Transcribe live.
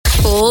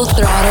Full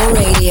Throttle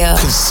Radio.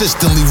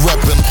 Consistently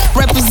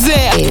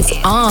Represent is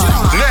on.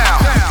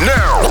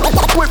 Now.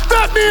 With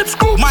Fat Man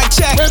Scoop, Mic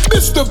check, and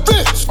Mr.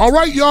 Vince. All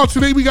right, y'all.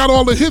 Today we got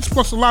all the hits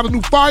plus a lot of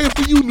new fire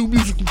for you. New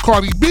music from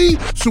Cardi B,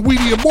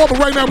 Saweetie, and more. But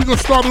right now we're gonna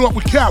start it up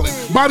with Khaled.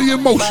 Body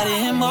in Motion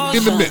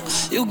in the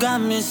mix. You got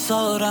me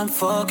sold, I'm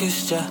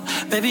focused, yeah.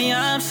 Baby,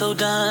 I'm so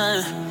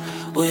done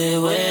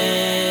with waiting.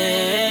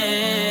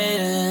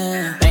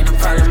 Ain't no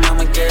problem,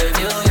 I'ma give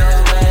you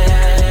your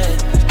way.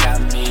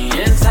 Got me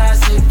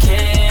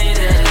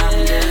intoxicated,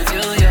 I'll give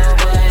you your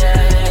way.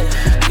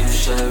 You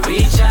should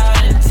reach out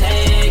and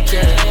take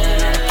it.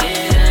 I'm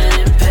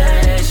getting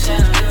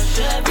impatient. You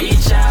should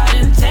reach out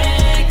and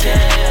take it.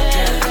 I'll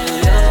give you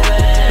your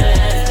way.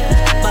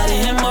 Body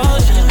in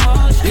motion.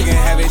 You can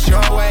have it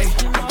your way.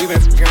 You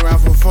been f***ing around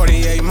for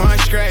 48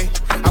 months straight.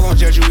 I won't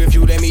judge you if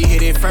you let me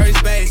hit it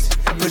first base.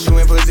 Put you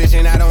in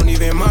position, I don't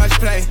even much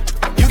play.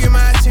 You get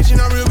my attention,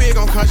 I'm real big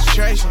on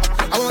concentration.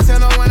 I won't tell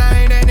no one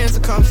I ain't that into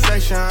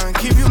conversation.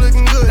 Keep you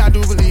looking good, I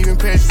do believe in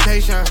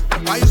presentation.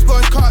 Why you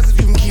sports cars if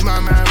you can keep my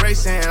mind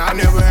racing? I'll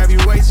never have you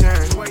waiting.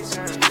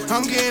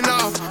 I'm getting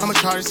off, I'ma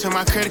charge it to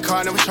my credit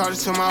card, never charge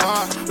it to my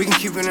heart. We can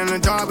keep it in the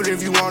dark, but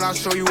if you want, I'll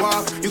show you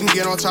off. You can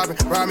get on top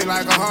and ride me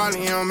like a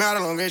Harley. It don't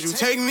matter long as you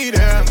take me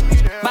there.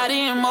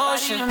 Body in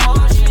motion.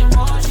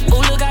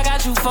 Ooh, look, I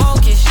got you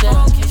focused,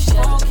 yeah.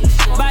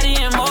 Body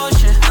in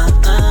motion.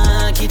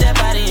 Keep that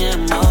body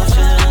in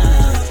motion.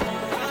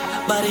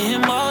 Body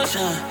in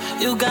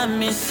motion. You got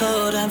me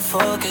so damn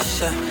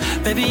focused, yeah.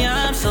 Baby,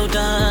 I'm so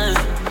done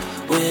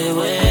with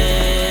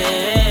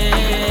waiting.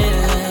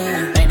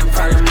 Ain't no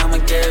problem, I'ma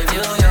give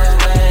you your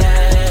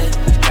way.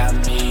 Got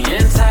me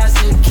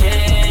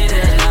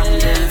intoxicated, I'll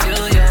give you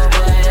your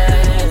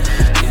way.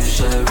 You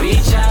should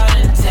reach out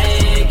and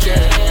take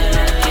it.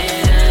 I'm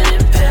getting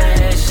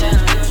impatient.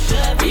 You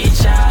should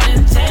reach out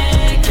and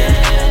take it.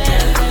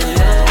 Give you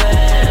your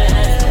way.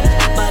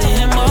 Body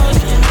in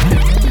motion.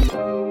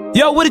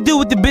 Yo, what it do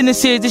with the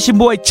business is? This your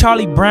boy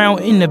Charlie Brown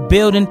in the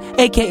building,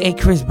 aka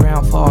Chris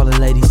Brown for all the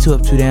ladies. 2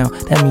 up, 2 down.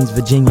 That means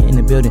Virginia in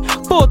the building.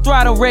 Full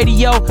Throttle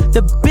Radio,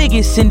 the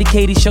biggest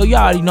syndicated show. Y'all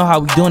already know how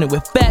we doing it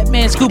with Fat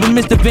Man Scoop and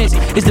Mr. Vince.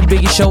 It's the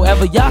biggest show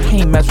ever. Y'all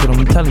can't mess with them,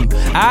 I'm telling you.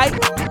 Alright?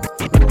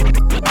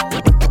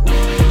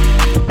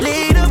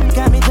 Lead up,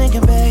 got me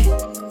thinking, babe.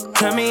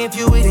 Tell me if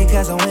you with it,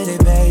 cause I'm with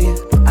it, babe.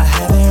 I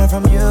haven't heard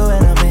from you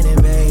and I'm in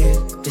it, babe.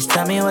 Just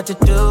tell me what to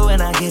do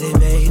and I get it,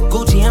 babe.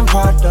 Gucci and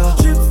Prada.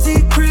 Trip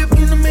to crib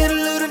in the middle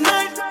of the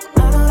night.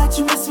 I know that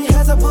you miss me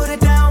cause I put it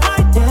down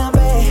right down,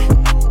 babe.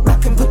 I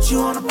can put you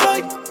on a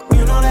flight.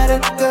 You know that a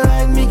nigga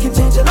like me can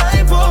change your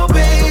life, oh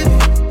baby.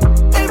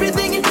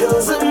 Everything you do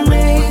is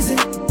amazing.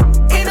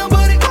 Ain't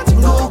nobody got to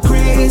go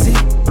crazy.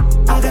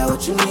 I got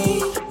what you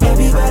need.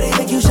 Everybody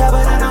think you shy,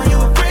 but I know you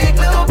a freak,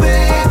 little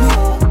baby.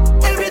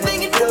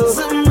 Everything you do is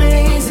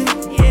amazing.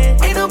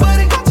 Ain't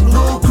nobody got to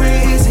go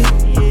crazy.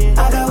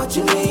 I got what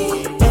you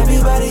need.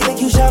 Everybody think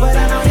you shy, but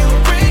I know you a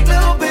freak,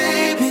 little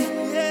baby.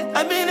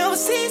 I've been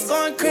overseas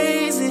going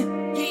crazy.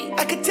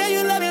 I could tell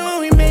you love it when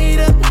we made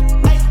up.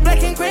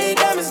 Black and gray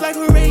diamonds like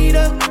we're raid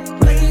up.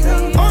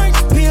 Orange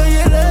peel,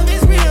 your love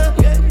is real.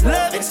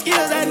 Love and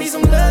skills, I need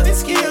some love and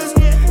skills.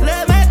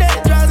 Love my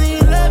dad draws and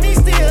you love me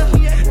still.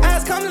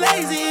 Eyes come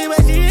lazy,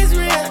 but she is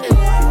real.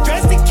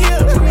 Dressed to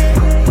kill.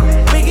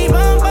 Biggie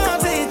bum bum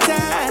till you're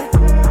tired.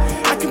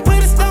 I can put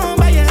a stone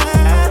by your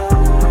eye.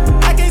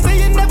 I can't say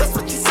you never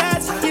switch your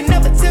sides. You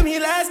never tell me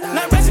lies.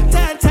 Not rushing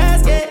ties,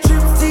 yeah.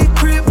 Trip to your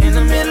crib in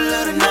the middle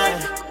of the night.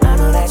 I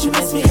know that you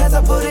miss me cause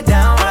I put it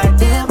down right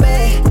there,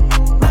 babe.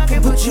 I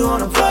can put you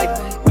on a flight.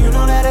 You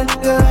know that a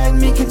nigga like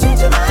me can change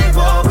your life,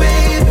 oh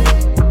baby.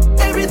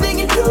 Everything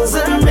you do is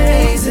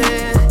amazing.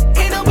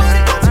 Ain't nobody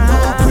got to go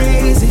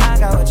crazy. I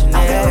got what you need. I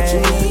got what you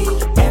need.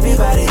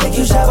 Everybody think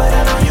you shy, but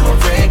I know you a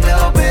freak,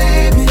 little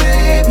baby.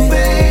 Baby,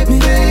 baby,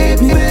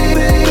 baby,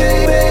 baby,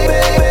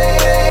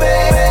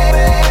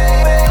 baby.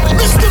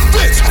 Mr.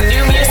 Vince,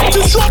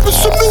 just dropping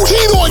some new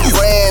heat on you.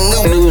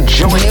 brand new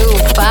joint. New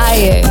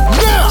fire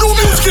Now, new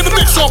music in the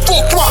mix on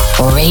Full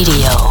Throttle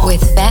Radio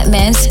with Fat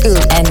Man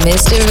Scoop and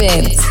Mr.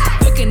 Vince.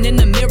 Looking in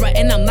the mirror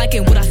and I'm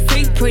liking what I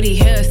see. Pretty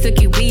hair,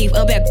 silky weave,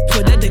 a back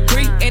with a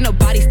degree. Ain't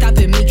nobody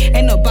stopping me,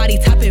 ain't nobody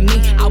topping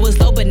me. I was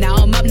low, but now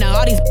I'm up, now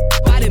all these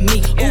spotting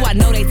me. Ooh, I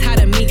know they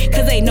tired of me,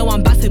 cause they know I'm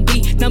about to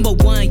be number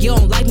one. You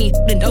don't like me,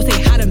 then don't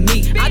say hi to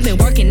me. I've been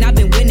working, I've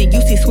been winning.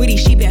 You see Sweetie,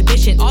 she bad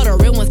bitchin'. All the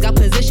real ones got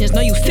positions.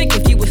 Know you sick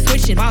if you was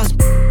switching.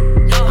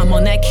 I'm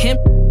on that Kemp.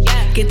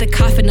 Get the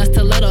coffin, a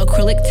stiletto,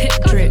 acrylic tip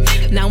drip.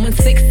 Now I'm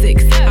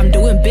 6'6", I'm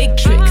doing big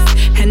tricks.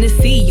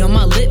 Hennessy on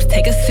my lips,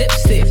 take a sip,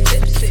 sip.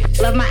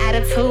 Love my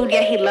attitude,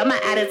 yeah, he love my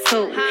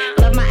attitude.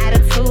 Love my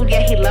attitude,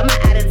 yeah, he love my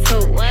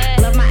attitude.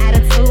 Love my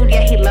attitude,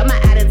 yeah, he love my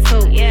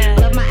attitude.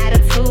 Love my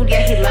attitude,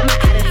 yeah, he love my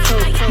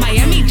attitude.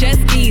 Miami jet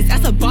skis,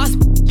 that's a boss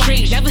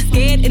treat. Never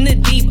scared in the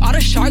deep, all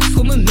the sharks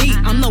swim with me.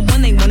 I'm the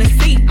one they wanna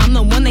see, I'm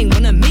the one they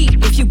wanna meet.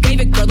 If you gave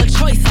a girl a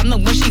choice, I'm the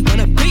one she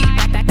wanna be.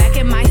 Back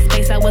in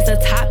MySpace, I was a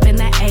top in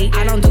the 8.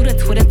 I don't do the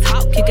Twitter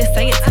talk, you can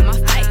say it to my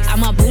face.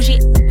 I'm a bougie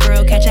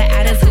girl, catch an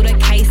attitude a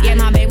case. Yeah,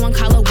 my babe one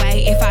call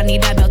away if I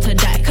need that belt to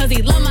die. Cause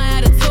he love my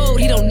attitude.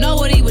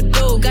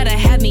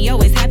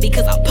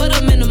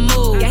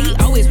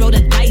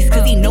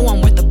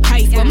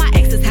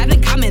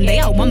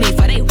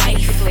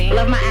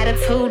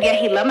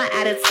 love my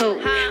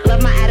attitude.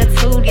 Love my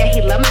attitude, yeah,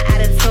 he love my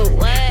attitude.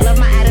 Love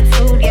my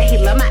attitude, yeah, he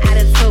love my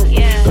attitude.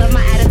 Love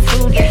my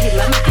attitude, yeah, he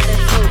love my attitude.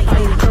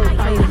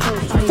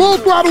 Full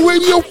Throttle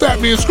Radio,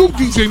 Fat Man Scoop,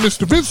 DJ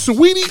Mr. Vince,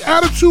 Saweetie,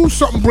 Attitude,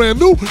 something brand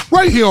new,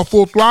 right here on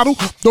Full Throttle.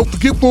 Don't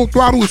forget, Full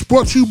Throttle is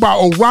brought to you by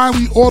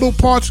O'Reilly Auto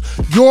Parts,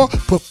 your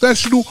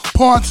professional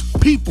parts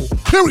people,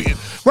 period.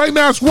 Right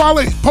now it's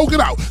Wale, Poke It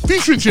Out,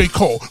 featuring J.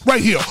 Cole,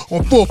 right here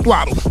on Full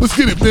Throttle. Let's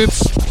get it,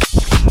 Vince.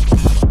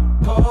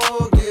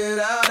 Poke it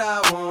out,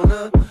 I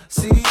wanna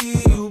see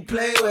you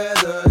play,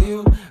 whether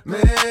you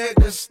make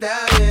the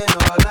stallion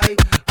or like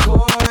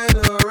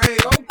Coin Ray,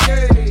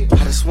 okay.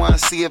 I just wanna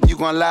see if you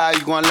gon' lie, you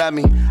gon' love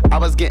me. I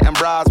was getting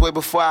bras way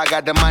before I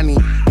got the money.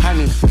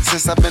 Honey,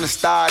 since I've been a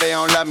star, they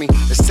don't love me.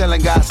 The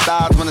ceiling got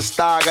stars when the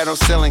star got no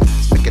ceiling.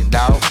 Stick it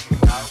out,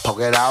 poke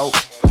it out,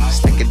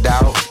 stick it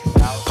out,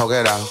 poke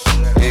it out.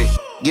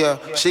 Yeah,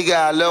 she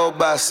got a little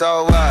butt,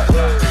 so what?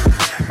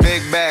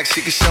 Big bag,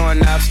 she can show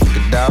enough. Stick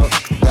it out,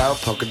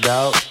 poke it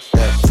out,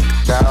 yeah, stick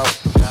it out,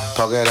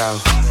 poke it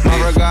out. My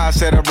regards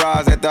to the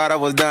bras that thought I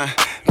was done.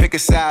 Pick a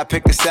side,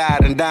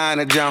 and die in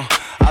a jump.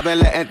 I've been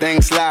letting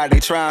things slide, they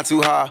trying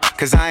too hard.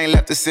 Cause I ain't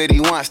left the city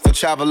once to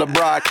travel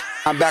abroad.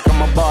 I'm back on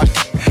my bar.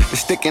 The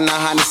stick in the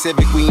Honda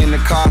Civic, we in the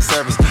car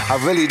service. I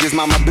really just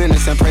mind my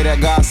business and pray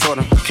that God sort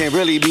 'em. Can't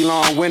really be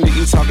long-winded,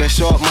 you talking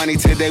short money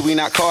today, we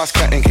not cost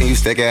cutting. Can you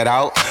stick it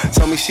out?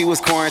 Told me she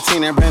was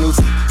quarantining, brand new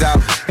out.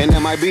 And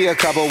there might be a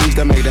couple weeks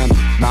to make them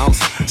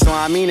bounce. So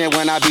I mean it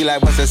when I be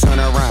like, what's the turn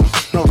around?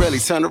 No, really,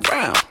 turn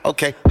around.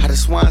 Okay, I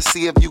just wanna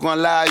see if you gon'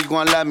 lie, you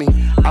gon' love me.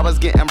 I was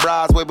getting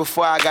bras way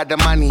before I got the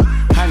money.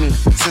 Honey,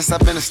 since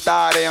I've been a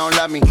star, they don't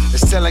love me. The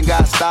ceiling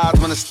got stars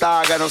when the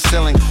star got no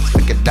ceiling.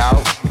 Stick it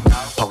out,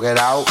 poke it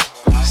out,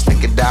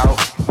 stick it out,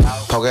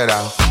 poke it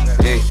out.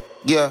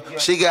 Yeah,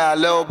 she got a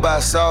little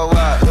butt, so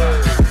what?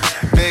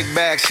 Big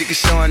bag, she can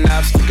show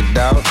enough. Stick it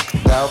out,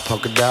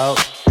 poke it out,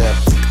 yeah,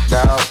 stick it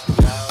out,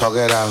 poke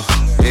it out.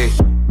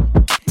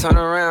 Turn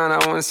around, I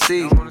wanna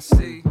see.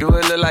 Do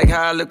it look like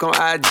how I look on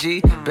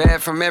IG?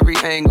 Bad from every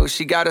angle,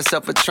 she got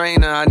herself a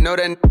trainer. I know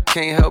that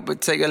can't help but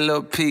take a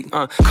little peek.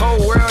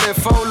 Cold World and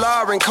Faux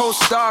Lauren,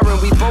 co-starring.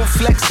 We both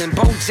flexing,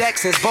 Bo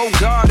Jackson's, Bo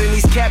Garden.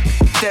 These cap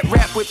that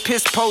rap with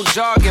piss po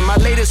jargon. My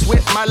latest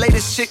whip, my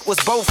latest chick was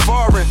both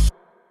foreign.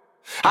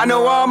 I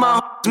know all my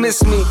hoes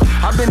miss me.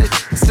 I've been a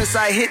since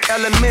I hit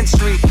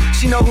elementary.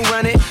 She know who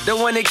run it, the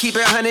one that keep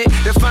it 100.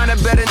 To find a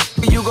better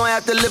you gon'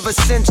 have to live a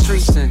century.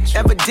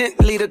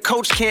 Evidently the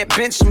coach can't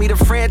bench me. The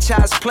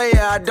franchise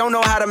player, I don't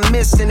know how to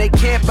miss. And they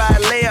can't buy a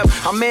layup,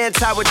 I'm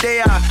anti what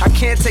they are. I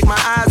can't take my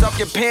eyes off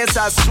your pants,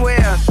 I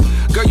swear.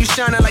 Girl, you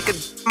shining like a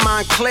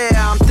Montclair.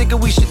 I'm thinking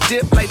we should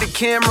dip like the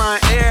camera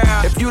in air.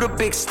 If you the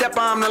big stepper,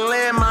 I'm the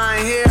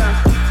landmine here.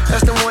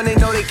 That's the one they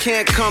know they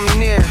can't come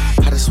near.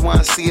 I just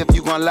wanna see if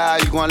you gon' lie,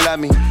 you gon' love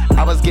me.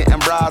 I was getting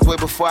bras way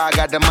before I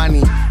got the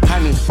money.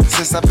 Honey,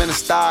 since I've been a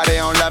star, they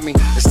don't love me.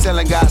 The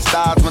ceiling got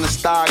stars when the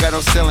star got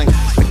no ceiling.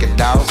 Stick it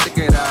out, poke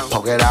it out,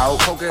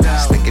 stick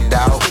it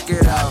out,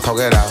 poke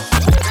it out.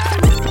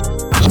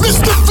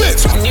 Mr.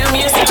 Vince, New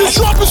music. just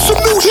dropping some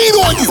new heat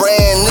on you.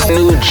 Brand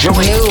new joint.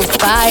 New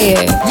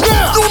fire.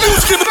 Now, new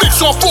music in the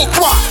mix on Full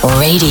Throttle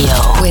Radio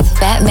with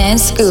Fat Man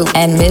Scoop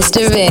and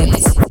Mr.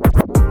 Vince.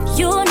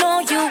 You know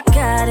you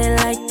got it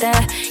like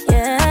that,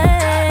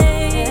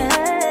 yeah.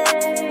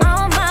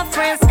 All my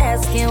friends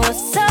asking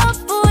what's up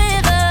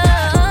with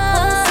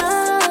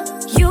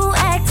us. You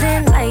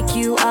acting like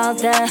you all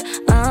that,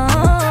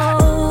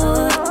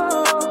 oh.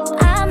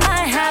 I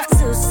might have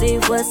to see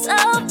what's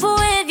up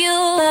with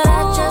you. But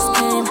I just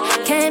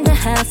came to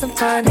have some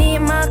fun. Me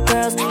and my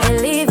girls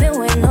ain't leaving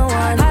with no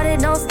one. Party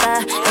don't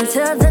stop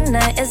until the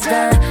night is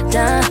done.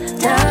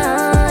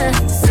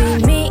 See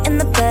me in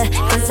the bed,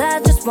 cause I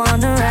just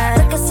wanna ride.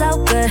 Looking so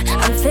good,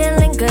 I'm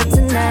feeling good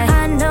tonight.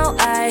 I know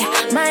I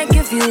might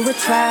give you a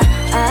try.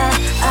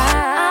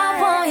 I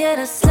want you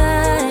to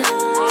slide.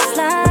 We're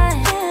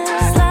sliding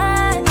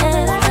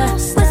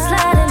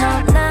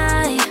all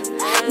night.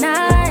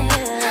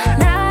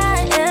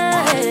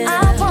 I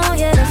want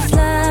you to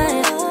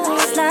slide.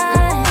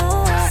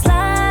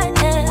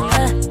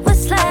 We're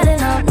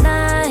sliding all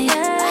night.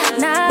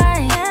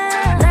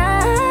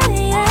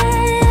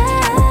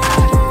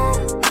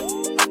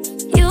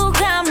 You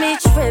got me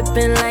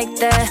tripping like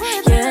that,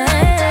 yeah.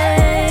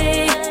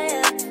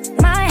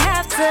 Might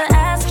have to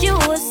ask you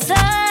what's up.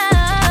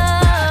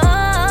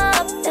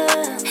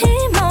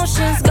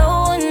 Emotions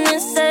going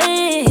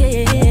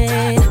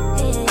insane,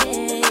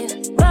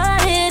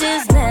 but it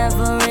is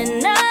never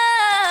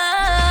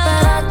enough.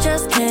 But I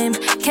just came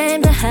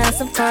to have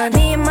some fun.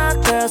 Me and my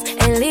girls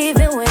ain't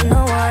leaving with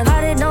no one.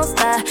 Party don't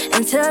stop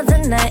until the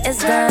night is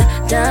done.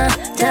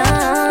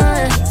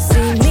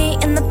 See me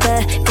in the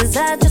bed, cause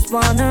I just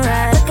wanna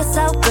ride. Looking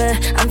so good,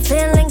 I'm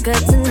feeling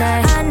good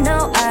tonight. I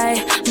know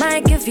I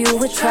might give you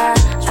a try.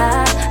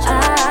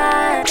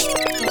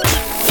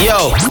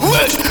 Yo,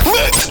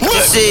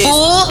 this is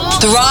Full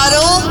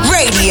Throttle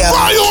Radio.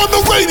 Fire on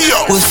the radio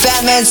With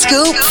Fat Man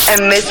Scoop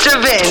and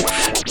Mr. Vince.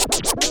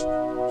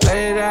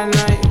 Late at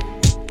night,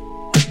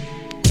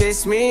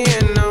 kiss me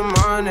in the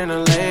morning. morning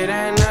or late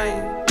at night.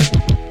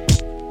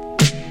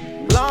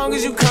 Long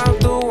as you come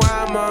through,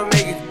 I'ma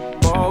make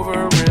it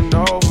over and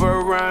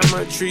over.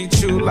 I'ma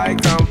treat you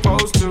like I'm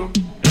supposed to.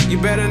 You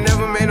better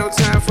never make no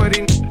time for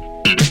these.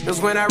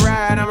 Cause when I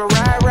ride, I'ma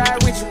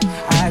ride with you.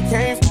 I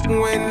can't f***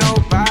 with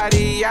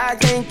nobody. I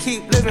can't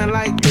keep living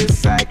like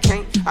this, I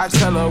can't. I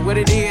tell her what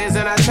it is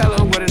and I tell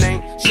her what it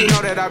ain't. She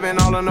know that I've been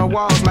all on the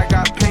walls like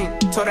I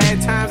paint. Told her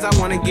at times I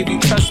wanna give you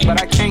trust,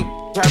 but I can't.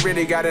 I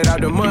really got it out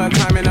the mud,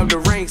 climbing up the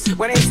ranks.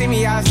 When they see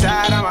me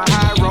outside, I'm a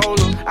high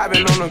roller. I've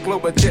been on a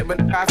global jet,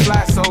 but I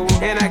fly solo.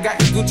 And I got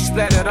the Gucci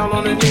splattered all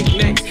on the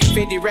knickknacks.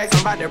 50 racks,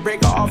 I'm about to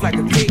break her off like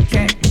a Kit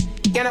Kat.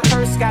 And her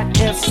purse got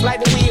F's,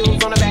 like the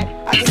wheels on the back.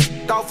 I just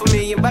off a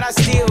million, but I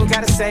still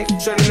gotta say,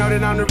 shorty know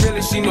that I'm the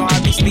realest, she know I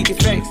be speaking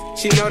facts.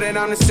 She know that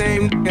I'm the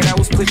same that I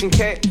was pushing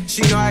cat.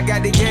 She know I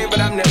got the game, but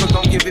I'm never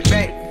gonna give it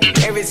back.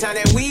 Every time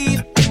that we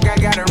I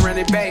gotta run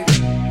it back.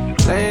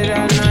 Late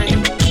at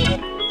night,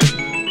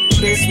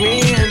 kiss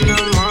me in the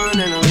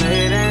morning or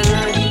late at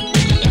night.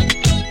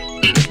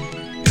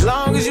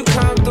 Long as you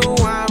come through,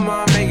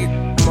 I'ma make it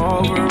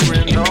over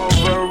and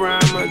over.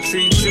 I'ma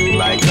treat you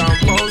like I'm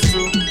supposed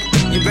to.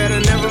 You better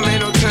never make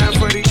no time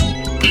for these.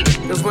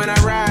 Cause when I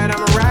ride,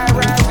 I'ma ride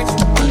with you.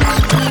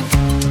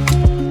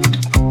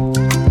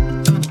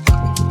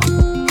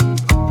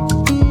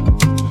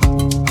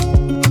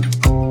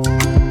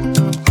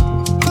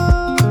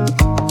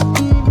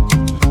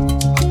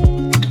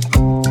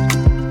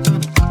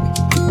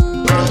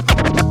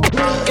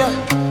 Yeah,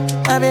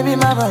 my baby,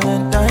 my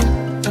Valentine.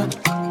 Yeah.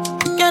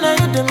 Can I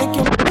you to make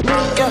you?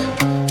 Yeah,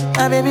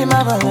 my baby,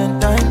 my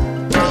Valentine.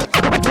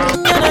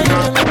 Can I you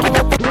to make you?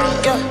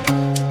 Yeah.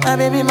 My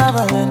baby, my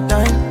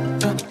Valentine.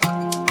 Yeah.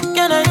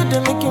 Can I you to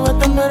make you what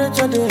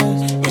temperature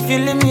is? If you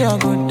leave me a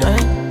good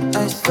time, I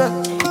swear.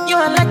 You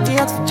are like the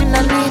oxygen I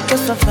need to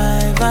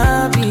survive.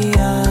 I'll be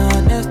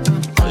honest.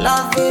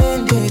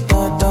 Loving the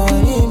thought of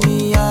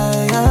me, I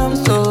am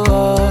so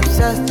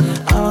obsessed.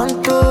 I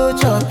want to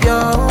chop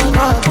your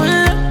heart.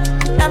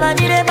 Never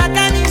need a back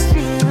and it's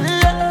real.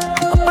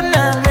 Open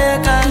up,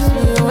 make us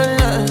feel.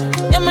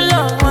 Yeah, my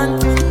love, one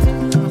thing.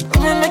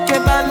 Let me make a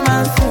bad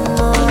man sing.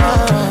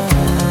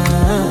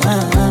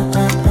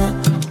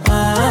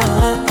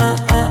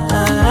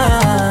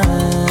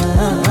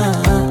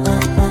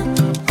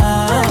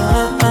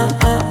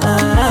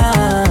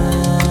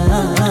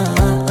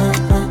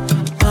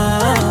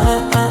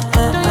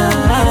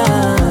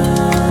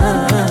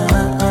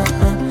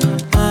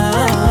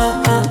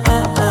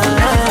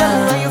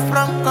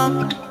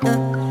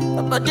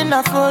 I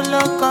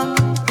follow come,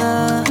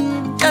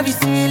 love is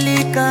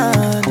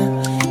silicon.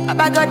 I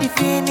got the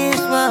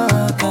finish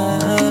work.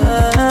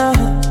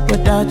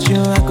 Without you,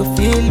 I could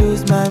feel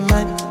lose my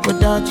mind.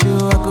 Without you,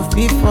 I could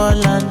feel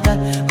fall and die.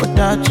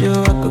 Without you,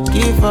 I could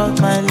give up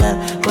my life.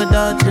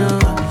 Without you,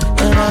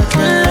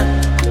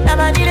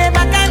 never need a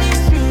back and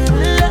it's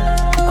real.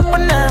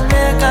 Open up,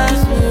 make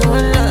us feel.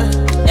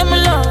 Yeah, my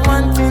love,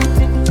 one thing.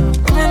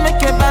 Let me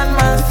make a bad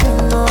man sing.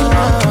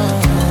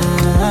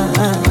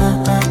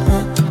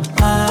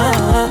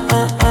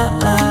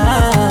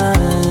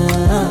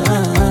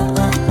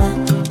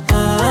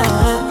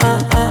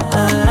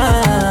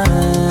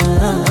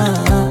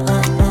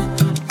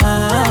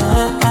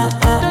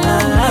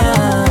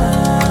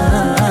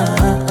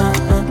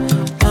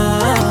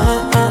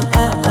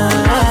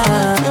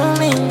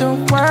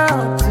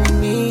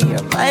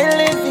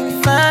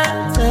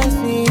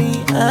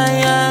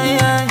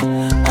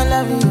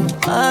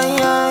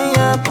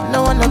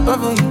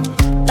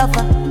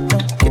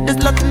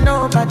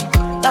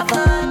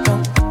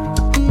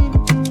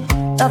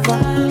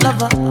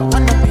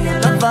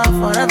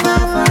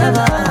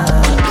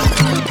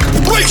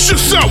 Brace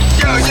yourself!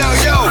 Yo!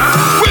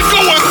 We're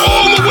going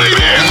all the way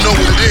there! You know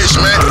what it is,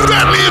 man.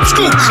 Fatman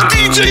Scoop,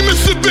 DJ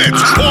Mr.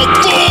 Vince on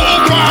Full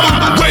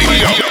Throttle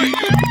Radio.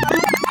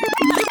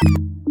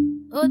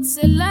 Good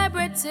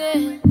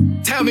celebrity.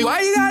 Tell me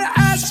why you gotta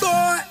ask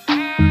for it.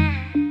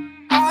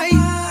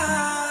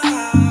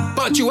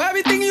 Bought you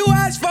everything you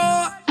asked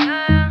for.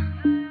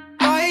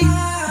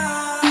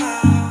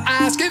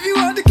 Ask if you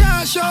want the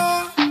cash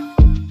or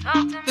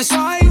the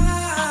side.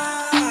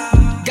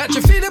 Got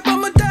your feet up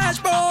on my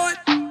dashboard.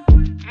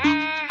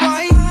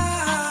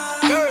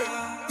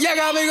 Yeah,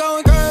 got me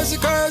going crazy.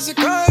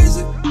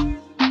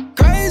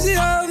 Crazy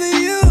over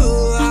you.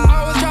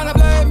 Always tryna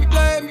play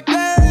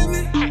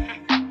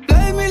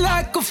me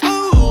like a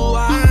fool.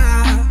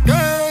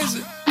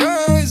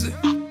 Crazy.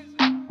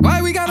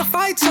 Why we gotta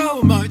fight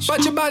so much?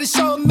 But your body's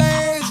so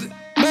amazing.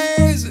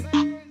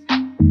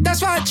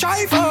 That's why I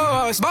try for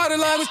us. Body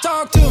language,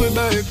 talk to me,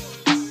 babe.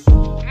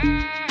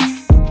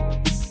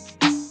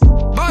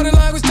 Body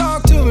language,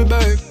 talk to me,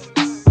 babe.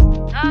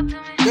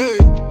 Yeah.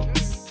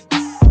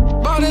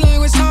 Body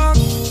language, talk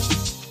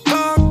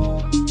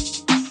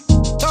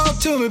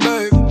to me,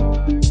 babe.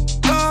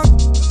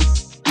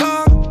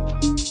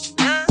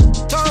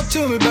 Talk to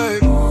me,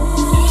 babe.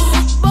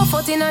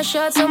 Buff in a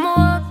shirt, some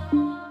more.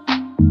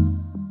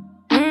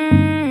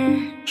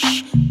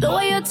 The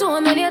way you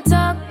tone when you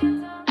talk.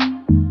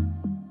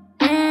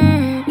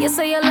 You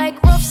say you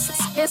like rough,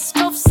 Yes,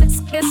 tough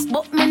sex, yes,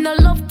 but me no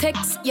love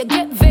text. You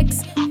get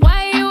vexed.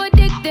 Why you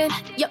addicted?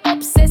 You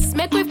obsessed.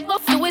 Make we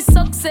fuck you with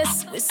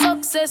success, with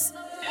success.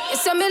 You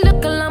say me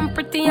look and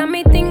pretty and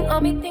me think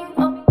up,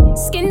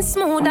 Skin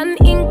smooth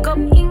and ink up,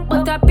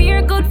 but I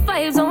appear good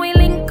vibes when we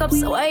link up.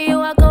 So why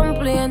you a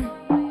complain?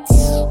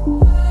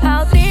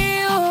 How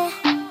dare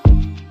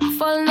you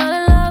falling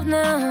out of love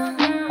now?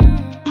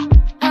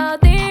 How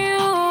dare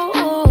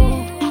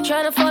you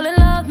tryna fall in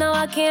love now?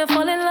 I can't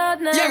fall in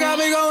love now. You got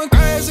me going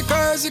crazy,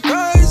 crazy,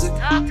 crazy.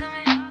 Talk to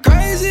me.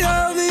 Crazy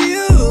over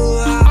you.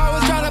 I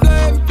was tryna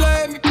play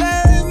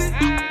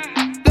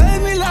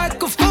me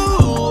like a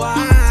fool.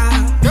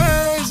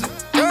 Crazy,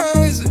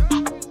 crazy.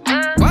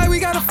 Why we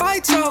gotta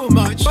fight so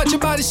much? But your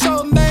body's so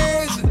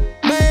amazing,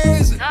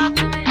 amazing.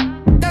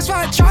 That's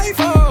why I try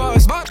for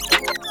us, but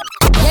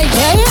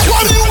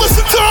why do you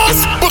listen to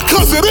us?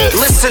 Because it is.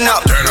 Listen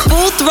up.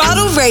 Full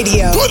Throttle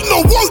Radio. Put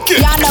no work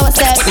in. Y'all know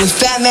what's up with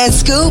Fat Man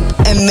Scoop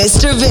and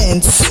Mr.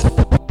 Vince.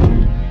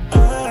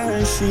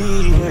 I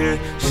see her,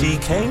 she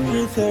came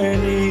with her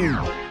knee.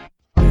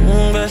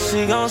 But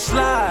she gon'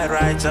 slide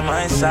right to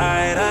my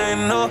side. I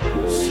know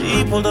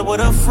she pulled up with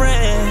her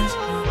friends.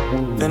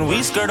 Then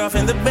we skirt off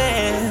in the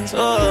Benz.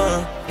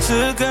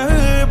 Took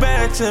her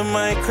back to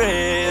my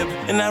crib,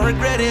 and I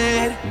regret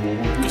it.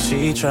 Cause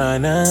she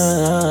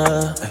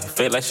tryna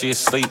feel like she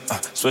asleep.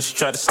 So she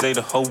tried to stay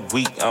the whole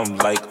week. I'm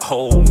like,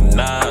 oh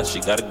nah, she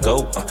gotta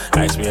go.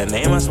 Ask me her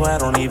name, I swear I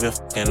don't even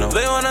fucking know.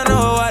 They wanna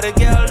know why the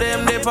girl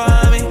them dip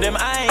on me. Them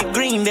I ain't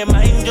green, them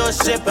I ain't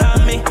just sip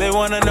on me. They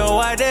wanna know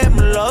why them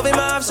love him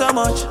off so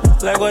much.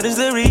 Like what is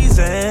the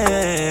reason?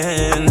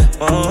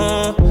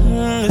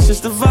 It's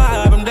just the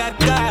vibe, I'm that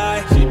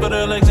guy. She put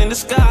her legs in the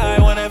sky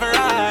whenever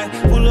I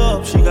pull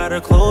up. She got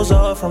her clothes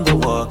off from the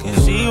walking.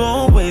 She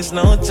won't waste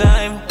no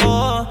time.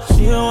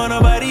 She don't want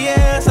nobody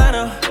else, I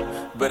know.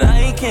 But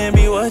I can't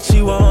be what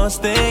she wants.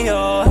 They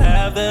all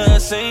have the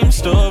same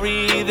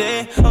story.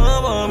 They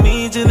all want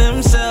me to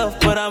themselves,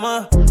 but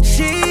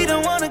she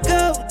don't wanna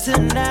go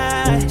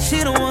tonight.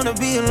 She don't wanna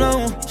be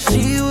alone.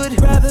 She would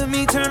rather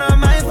me turn on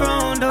my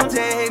phone. Don't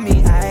take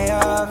me high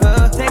off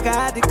her. Take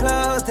out the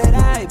clothes that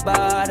I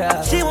bought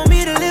her. She want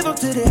me to live up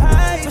to the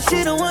hype, but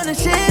she don't wanna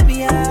share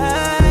me.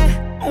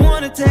 I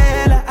wanna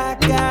tell her I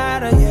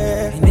got her,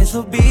 yeah. And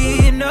this'll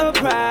be no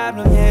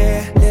problem,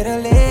 yeah.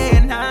 Little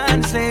and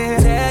honestly,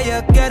 tell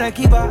you gotta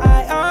keep her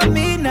eye on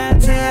me, not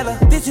tell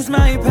her this is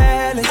my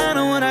palace. I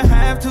don't wanna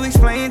have to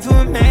explain to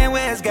a man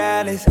where it's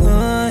godless.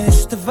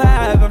 It's the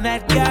vibe, I'm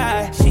that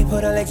guy. She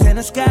put her legs in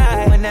the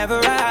sky whenever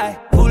I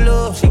pull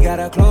up. She got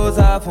her clothes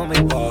off when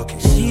we walking.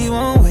 She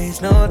won't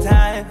waste no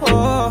time.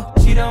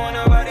 She don't want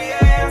nobody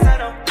else, I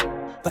know.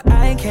 But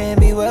I can't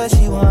be what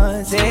she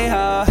wants. They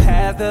all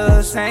have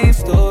the same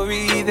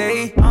story.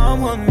 They all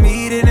want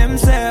me to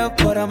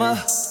themselves, but I'm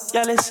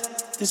jealous.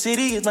 The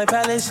city is my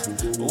palace.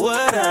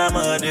 What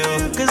I'ma do?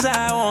 Cause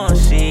I want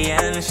she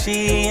and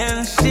she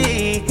and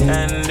she,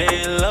 and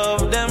they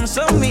love them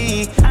so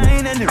me. I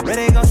ain't in the red,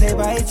 they gon' say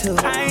bye to.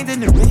 I ain't in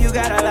the red, you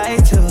gotta lie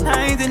to.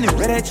 I ain't in the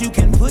red that you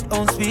can put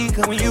on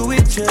speaker when you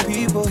with your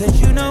people. Cause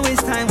you know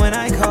it's time when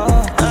I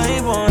call.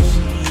 I want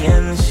she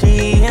and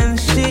she and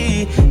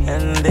she,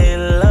 and they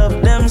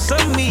love them so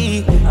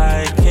me.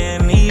 I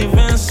can't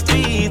even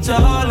speak to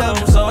all of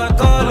them, so I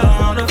call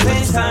her on the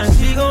FaceTime.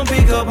 She gon'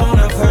 pick up on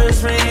the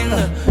first ring.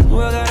 We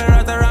got her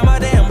wrapped around my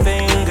damn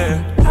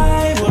finger.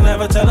 I will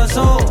never tell her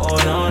so, oh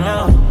no,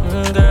 no.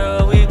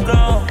 Girl, we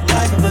grown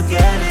like a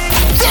spaghetti.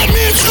 Fat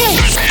Man Scoop,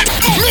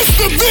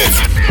 Mr.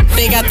 Vince.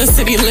 They got the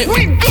city lit.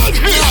 We done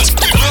here.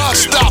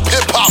 Non-stop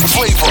hip-hop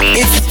flavor.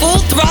 It's Full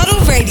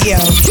Throttle Radio.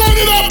 Turn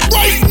it up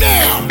right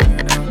now.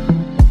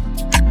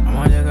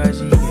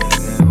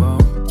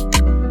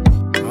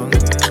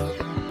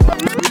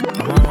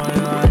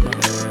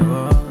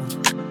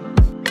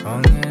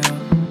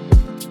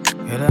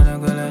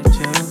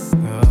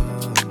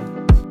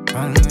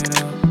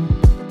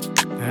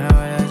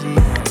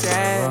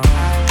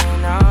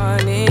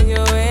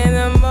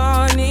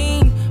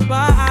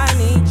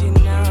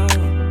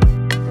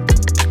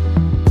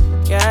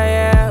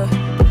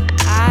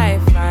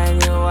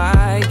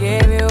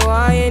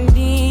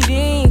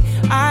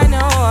 I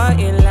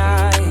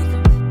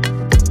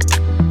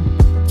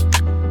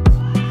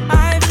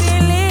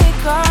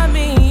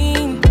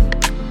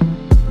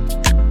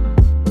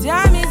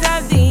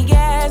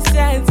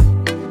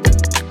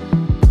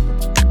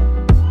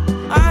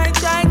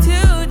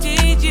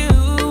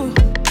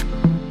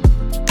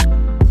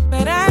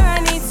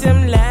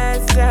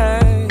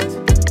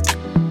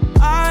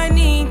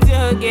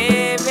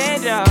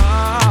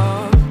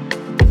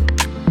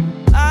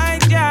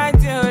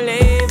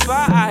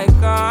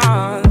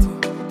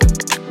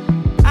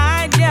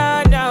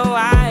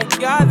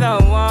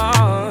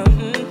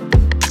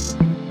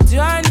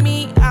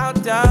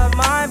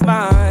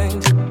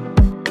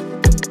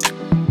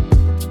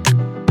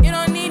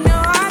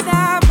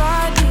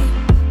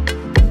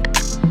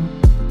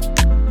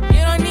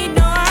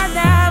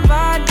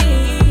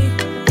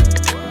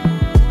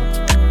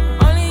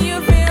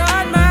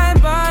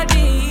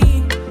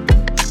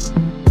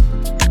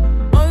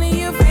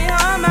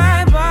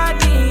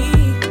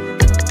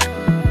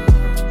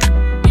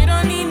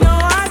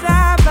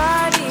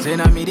Say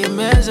now me they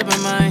mess up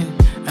your mind,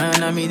 and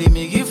now me they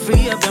make you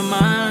free up your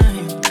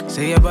mind.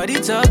 Say your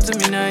body talk to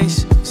me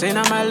nice. Say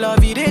now my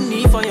love you didn't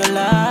need for your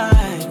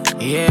life.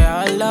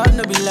 Yeah, our love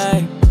no be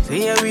like.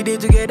 Say yeah we did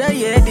together,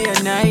 yeah day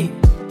and night.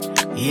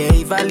 Yeah,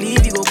 if I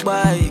leave you go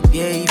by.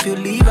 Yeah, if you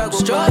leave I go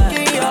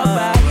stroking by. Your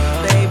body,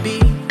 baby.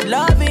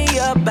 Loving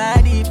your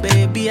body,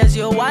 baby. As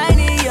you're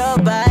whining your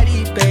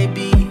body,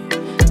 baby.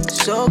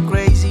 So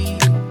crazy.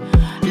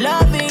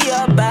 Loving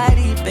your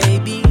body,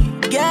 baby.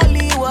 Girl,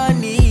 you want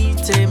need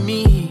to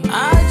me.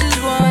 I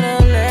just wanna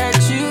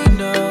let you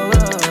know.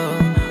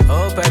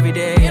 Hope every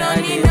day you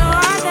don't need no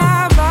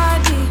other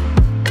body.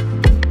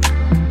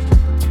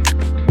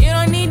 You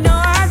don't need no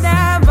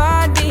other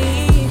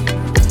body.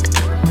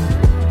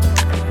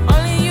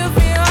 Only you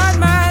feel on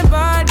my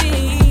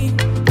body.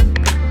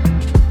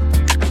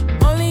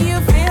 Only you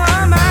feel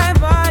on my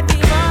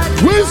body.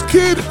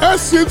 WizKid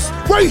Essence,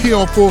 right here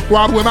on Full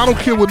Throttle, and I don't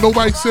care what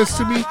nobody says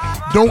to me.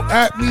 Don't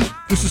at me.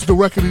 This is the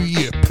record of the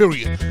year,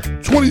 period.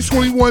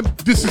 2021,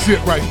 this is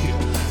it right here.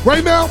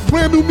 Right now,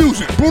 brand new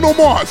music. Bruno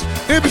Mars,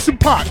 Anderson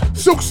 .Paak,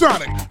 Silk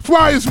Sonic,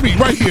 Fly As Me,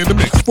 right here in the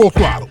mix, Full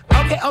Throttle.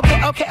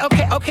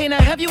 Okay,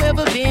 now have you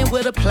ever been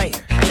with a player?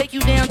 Take you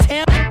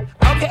downtown?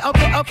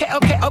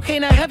 Okay,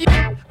 now have you?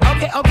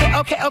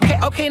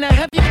 Okay, now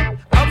have you?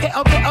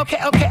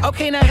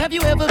 Okay, now have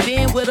you ever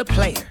been with a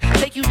player?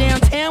 Take you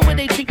downtown where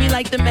they treat me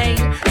like the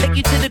mayor. Take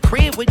you to the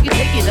crib where you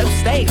take it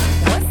upstairs.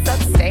 What's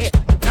upstairs?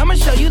 I'ma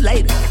show you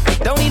later.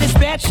 Don't need a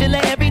spatula,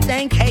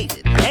 everything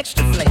catered.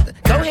 Extra flavor.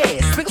 Go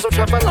ahead, sprinkle some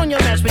truffle on your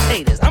mashed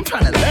potatoes. I'm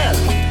tryna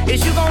love you.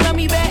 Is you gon' love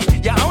me back?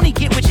 You only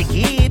get what you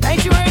give.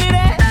 Ain't you heard of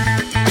that?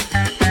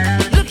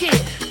 Look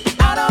here,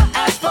 I don't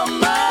ask for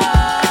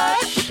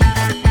much.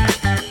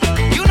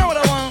 You know what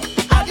I want.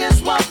 I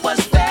just want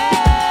what's fair.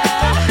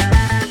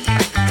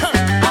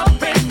 I'll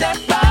bring that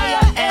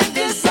fire and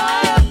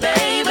desire,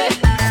 baby.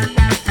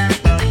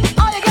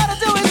 All you gotta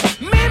do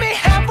is meet me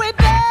halfway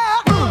there.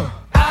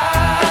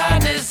 I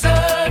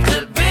deserve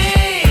to be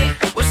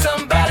with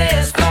somebody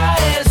as fly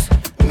as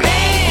me,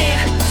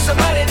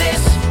 somebody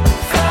this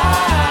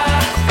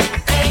fly,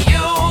 and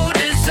you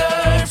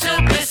deserve to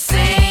be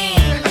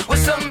seen with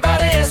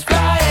somebody as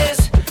fly as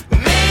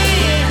me,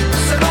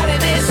 somebody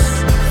this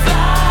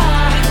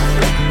fly.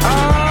 Oh,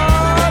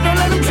 don't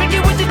let them trick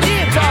you with the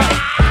guitar.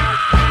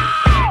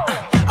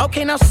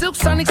 Okay, now Silk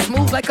Sonic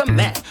smooth like a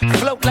mat,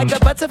 float like a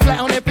butterfly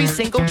on every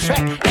single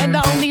track. And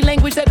the only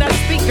language that I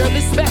speak, girl,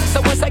 is back.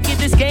 So once I give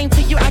this game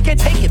to you, I can't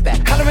take it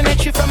back. Hollering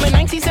at you from a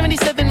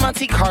 1977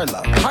 Monte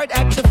Carlo. Hard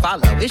act to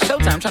follow. It's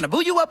showtime, trying to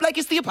boo you up like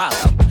it's the Apollo.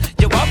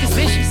 Your walk is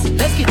vicious.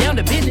 Let's get down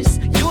to business.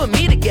 You and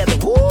me together.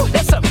 Woo,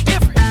 that's something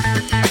different.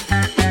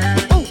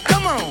 Ooh,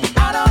 come on.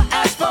 I don't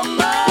ask for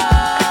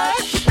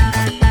much.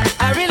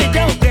 I really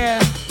don't,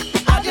 girl.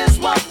 I just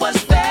want what's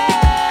fair.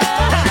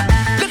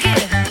 Look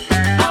here.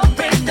 I'll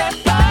bring that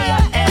fire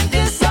and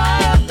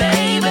desire,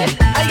 baby.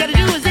 All you gotta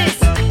do is this.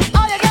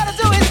 All you gotta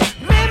do is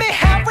meet me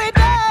halfway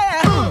there.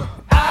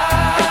 I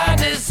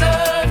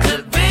deserve to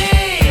be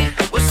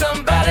with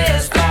somebody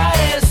as fly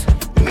as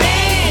me,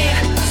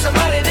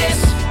 somebody this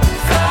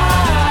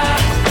fly,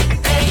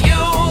 and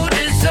you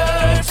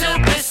deserve to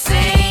be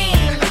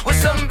seen with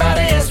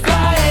somebody as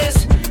fly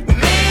as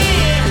me,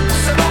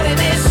 somebody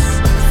this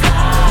fly.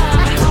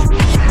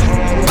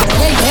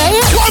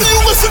 Why do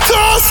you listen to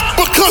us?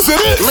 Because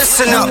it is.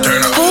 Listen up.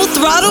 Full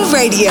Throttle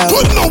Radio.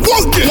 Put no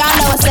work in. Y'all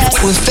know what's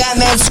up. With Fat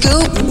Man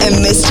Scoop and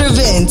Mr.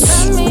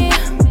 Vince.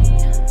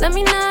 Let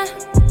me not.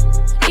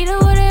 Either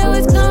way, they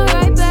always come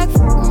right back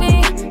for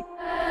me.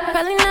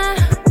 Probably not.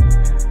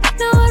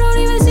 No, I don't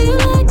even see you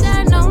like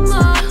that no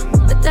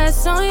more. But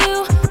that's on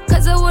you.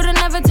 Cause I would've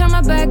never turned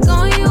my back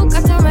on you.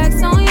 Got the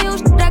racks on you.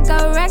 I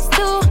got racks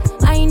too.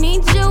 I ain't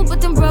need you,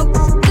 but them broke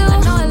do. I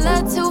know I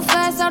love too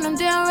fast on them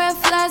damn red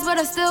flags, but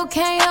I still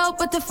can't help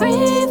but the free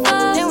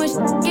fall. Then when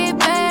shit get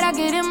bad, I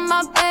get in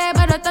my bed.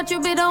 But I thought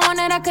you'd be the one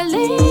that I could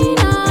lean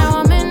on.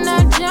 Now I'm in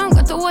that gym,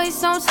 got the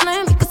waist on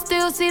slim. You can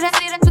still see that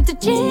with the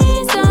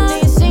jeans on. Then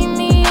you see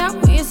me out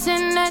when you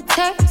send that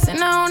text,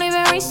 and I don't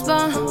even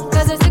respond.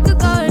 Cause I sick of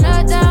going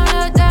up, down,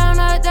 up, down,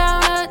 up,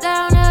 down, up,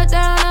 down, up,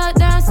 down, up,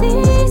 down,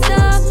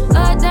 seesaw.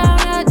 Up, down,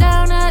 up,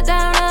 down, up,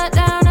 down, up,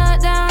 down, up,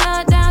 down,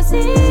 up, down,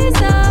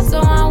 seesaw. So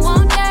I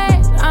want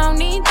that, I don't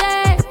need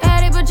that.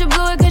 Had it, but you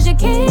blew it cause you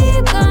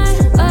keep going.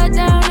 Up,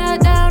 down, up,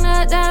 down,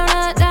 up, down,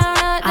 up, down,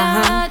 up,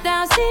 down, up,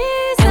 down,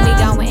 seesaw. And we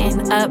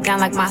going up, down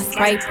like my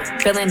scraper.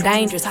 Feeling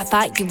dangerous, I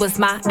thought you was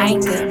my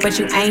anchor, but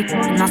you ain't.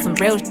 And on some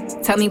real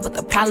shit, tell me what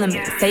the problem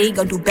is. Say you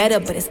gon' do better,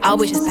 but it's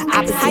always just the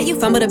opposite. How you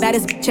fumble the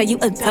baddest bitch, yeah, you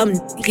a dumb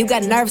nigga. You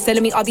got nerves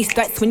telling me all these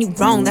threats when you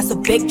wrong, that's a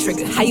big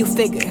trigger. How you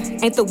figure?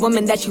 Ain't the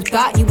woman that you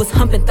thought you was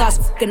humping thoughts.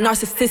 Fucking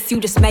narcissist, you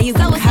just made you.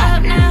 So what's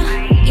up now?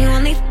 You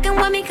only fucking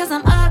with me cause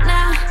I'm up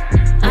now.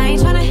 I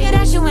ain't tryna hear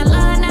that you in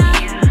love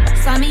now.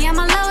 Saw me at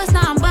my lowest,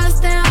 now I'm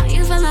bust down.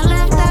 You feeling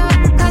left out.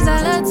 Cause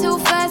I look too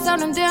fast on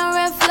them damn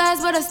red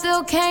flags, but I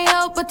still can't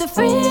help but the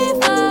free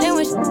fall. Then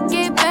when shit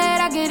get bad,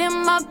 I get in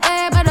my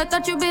bed. But I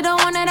thought you'd be the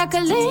one that I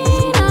could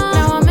lean on.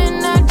 Now I'm in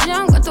that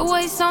gym, got the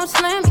waist on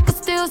slim. You can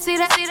still see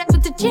that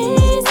with the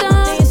jeans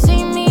on. Then you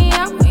see me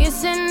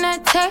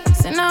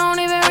text and I don't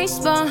even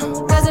respond.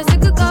 Cause it's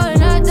sick of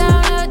going up,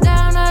 down, up,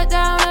 down, up,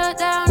 down, up,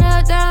 down,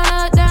 up, down,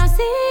 up, down,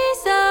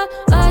 seesaw.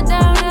 Up,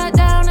 down, up,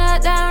 down,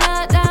 up, down,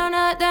 up, down,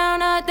 up,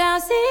 down, up,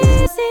 down,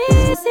 see.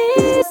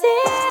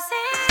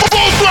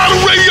 Full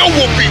Throttle Radio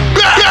will be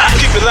back.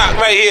 Keep it locked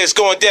right here. It's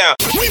going down.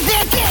 We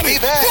back at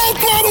it. Full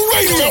Throttle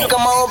Radio.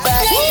 Come on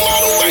back.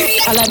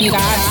 I love you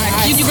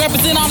guys. You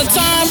represent all the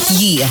time.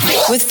 Yeah.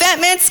 With Fat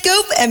Man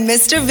Scoop and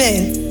Mr.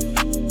 Vince.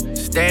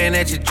 Staring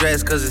at your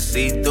dress cause it's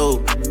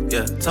see-through.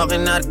 Yeah,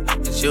 talking out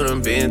that you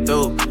done been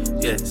through.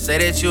 Yeah, say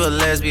that you a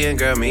lesbian,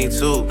 girl, me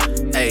too.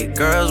 Hey,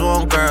 girls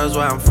want girls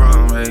where I'm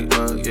from. Hey,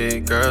 well, yeah,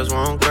 girls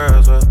want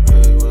girls where,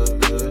 yeah, well,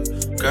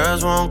 yeah.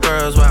 Girls want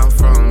girls where I'm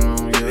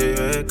from. Yeah,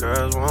 yeah,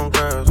 girls want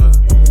girls where,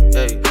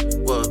 hey,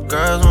 well,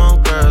 girls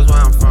want girls where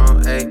I'm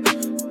from. Hey,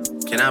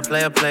 can I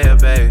play a player,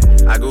 babe?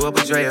 I grew up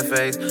with Drea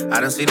face. I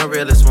done seen the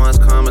realest ones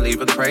come and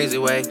leave a crazy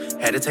way.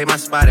 Had to take my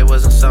spot, it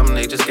wasn't something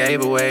they just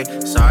gave away.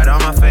 Sorry to all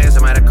my fans,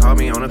 they might have called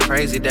me on a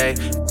crazy day.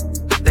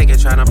 Thinking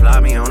tryna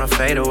block me on a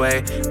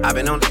fadeaway. I've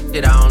been on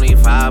shit, I only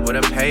vibe with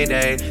a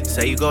payday.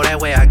 Say you go that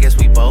way, I guess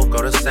we both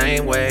go the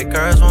same way.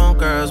 Girls want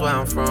girls where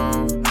I'm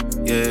from.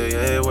 Yeah,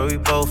 yeah, where we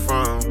both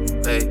from.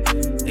 Hey,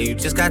 and you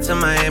just got to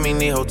Miami,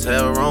 need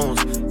hotel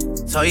rooms.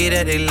 Told you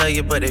that they love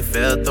you, but they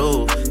fell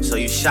through. So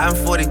you shot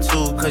in 42,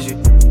 cause you,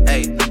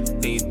 hey,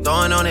 and you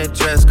throwing on that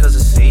dress, cause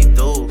it's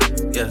see-through.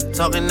 Yeah,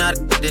 talking out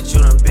that you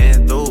done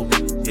been through.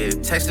 Yeah,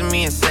 texting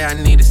me and say I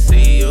need to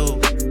see you.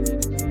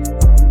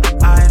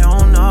 I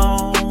don't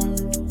know.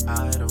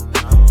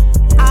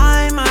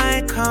 I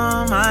might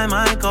come, I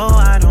might go,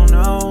 I don't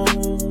know.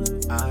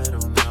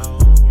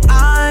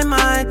 I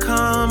might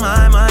come,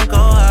 I might go,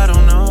 I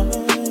don't know.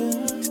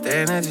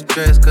 Staring at your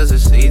dress cause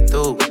it's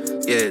see-through.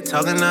 Yeah,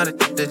 talking all the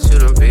that you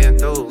done been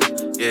through.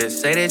 Yeah,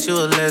 say that you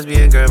a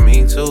lesbian, girl,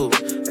 me too.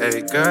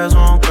 Hey, girls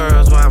want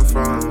girls where I'm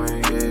from.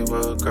 Yeah,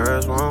 well,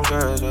 girls want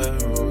girls where,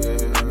 oh,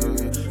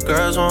 yeah.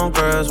 Girls want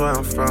girls where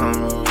I'm from.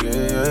 Oh,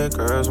 yeah,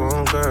 girls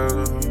want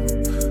girls.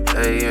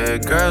 Hey, yeah,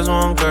 girls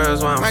want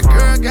girls where I'm from. My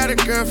girl got a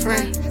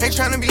girlfriend. Ain't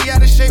tryna be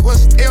out of shape.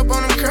 What's the up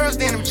on them curls?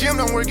 Then them gym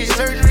don't work, get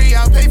surgery.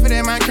 I'll pay for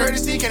that, my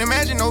courtesy. Can't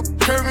imagine no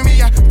curving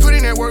me. I put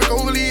in that work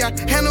overly. I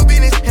handle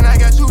business, and I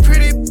got two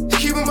pretty.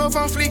 Keep them both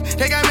on fleek.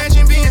 They got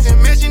matching beans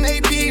and matching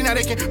AP. Now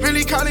they can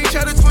really call each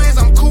other twins.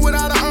 I'm cool with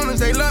all the owners,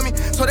 they love me.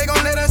 So they gon'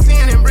 let us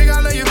in and bring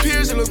all of your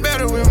peers. It look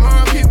better with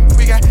more people.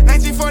 We got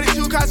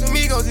 1942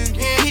 Casamigos, it's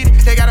getting heated.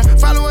 They gotta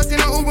follow us in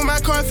the Uber,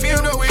 my car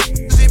filled up with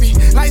zippy.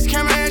 Lights,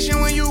 camera,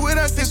 action when you with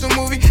us, it's a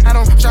movie. I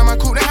don't try my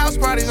cool to house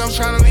parties, I'm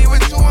tryna leave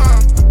with two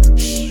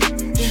yeah.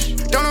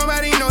 Don't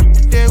nobody know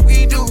that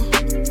we do.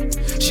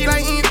 She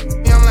like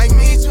I'm like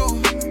me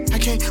too. I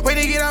can't wait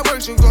to get out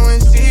work to go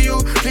and see you.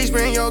 Please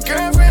bring your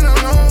girlfriend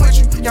along with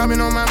you. Y'all been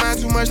on my mind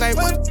too much, like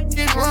what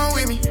is wrong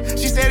with me?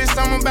 She said it's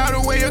something about the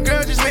way your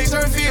girl just makes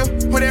her feel.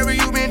 Whatever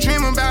you been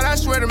dreaming about, I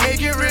swear to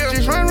make it real.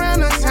 Just run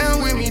around the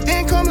town with me,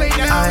 then come lay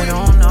down I with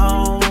don't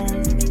know.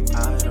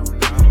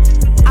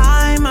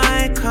 I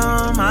might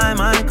come, I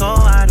might go,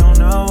 I don't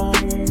know.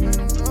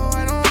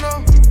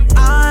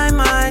 I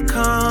might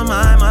come,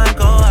 I might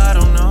go, I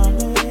don't know.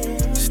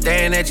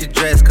 Staring at your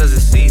dress cause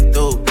it's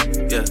see-through.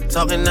 Yeah,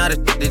 talking all the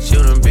that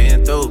you done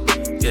been through.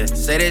 Yeah,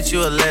 say that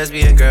you a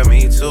lesbian, girl,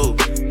 me too.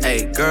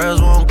 Hey,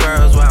 girls want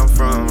girls where I'm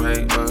from.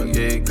 Hey,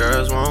 yeah,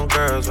 girls want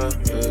girls where,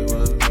 yeah,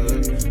 well,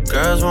 yeah.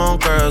 Girls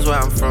want girls where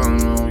I'm from.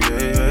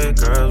 Yeah,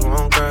 girls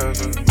want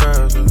girls where,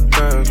 girls where,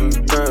 girls where,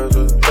 girls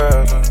where,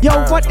 girls where. Yo,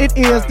 what it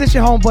is, this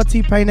your homeboy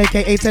T-Pain,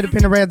 a.k.a. Teddy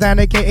Pendergrass down,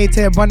 a.k.a.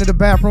 Ted Bundy the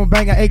bathroom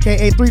banger,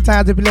 a.k.a. 3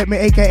 times if you let me,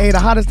 a.k.a. the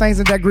hottest things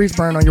in that grease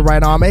burn on your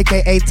right arm,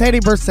 a.k.a. Teddy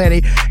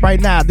Versetti. Right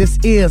now, this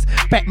is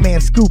Fat Man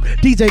Scoop,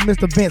 DJ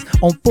Mr. Vince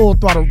on Full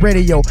Throttle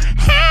Radio.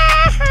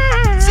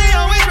 She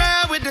always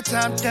ride with the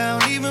top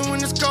down, even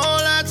when it's cold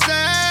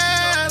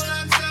outside.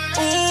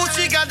 Ooh,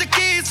 she got the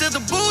keys to the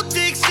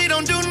boutique, she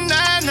don't do 9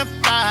 to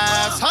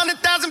 5s.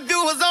 100,000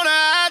 viewers on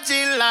her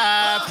IG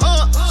live.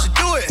 She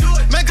do it,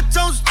 make a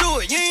toast to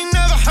it. You ain't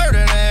never heard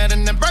of that,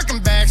 and then Birkin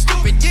bag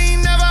stupid. You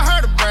ain't never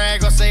heard her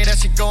brag or say that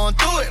she going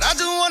through it. I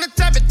just wanna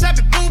tap it,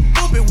 boop,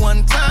 boop it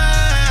one time.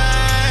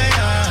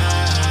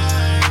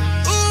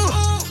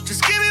 Ooh,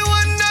 just give me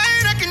one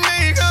night, I can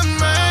make her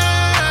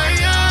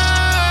mine.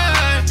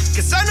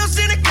 Cause I know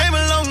she done came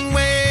a long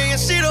way, and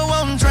she don't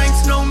want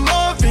drinks no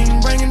more. Been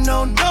bringing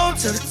no dough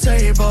to the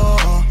table.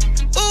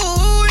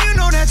 Ooh, you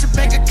know that your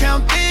bank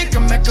account big.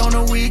 Come back on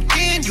the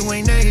weekend, you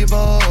ain't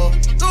able.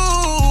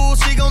 Ooh,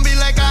 she gon' be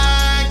like,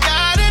 I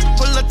got it.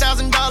 Pull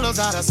 $1,000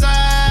 out her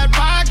side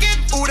pocket.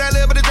 Ooh, that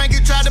little bit of drink you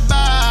tried to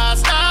buy,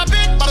 stop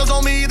it. Bottles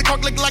on me, the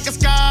cork look like a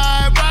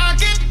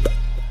skyrocket.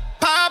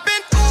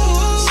 Poppin',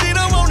 ooh, she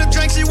don't want the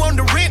drink, she want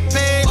the rent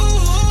paid.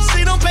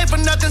 She don't pay for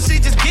nothing, she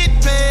just get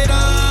paid.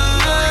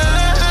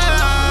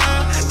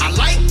 I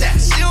like that,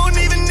 she don't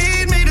even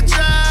need me to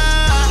try.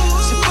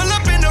 She pull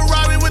up in the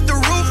Rari with the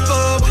roof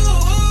up.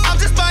 I'm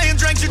just buying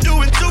drinks, you're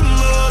doing too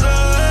much.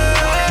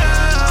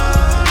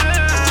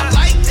 I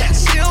like that,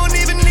 she don't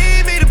even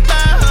need me to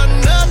buy her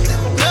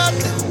nothing.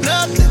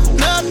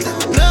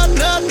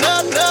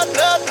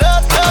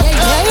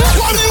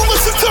 Why do you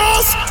listen to all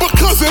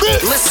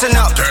Listen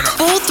up.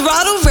 Full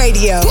Throttle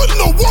Radio. Put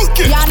no work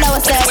in. Y'all know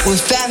what's up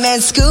with Fat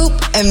Man Scoop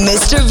and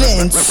Mr.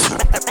 Vince.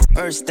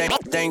 First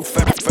thing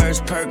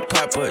first perk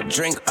popper.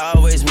 Drink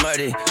always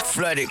muddy.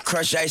 Flooded.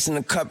 Crush ice in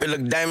the cup. It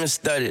look diamond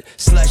studded.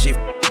 Slushy.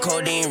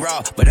 Codeine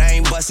raw. But I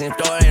ain't bustin'.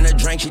 Throw her in a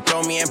drink. She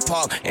throw me in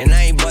park. And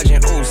I ain't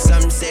budging. Ooh,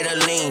 some say the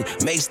lean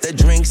makes the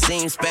drink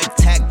seem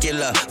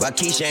spectacular.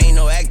 Waukesha ain't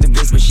no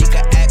activist, but she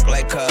can act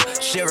like her.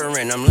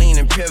 Shivering. I'm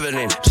leaning,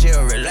 pivoting.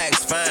 Chill,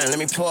 relax, fine. Let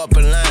me pull up a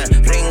line.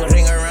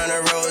 Ring around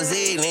a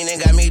rosy. Leaning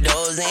got me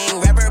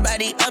dozing. Wrap her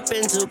body up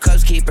in 2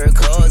 cups. Keep her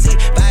cozy.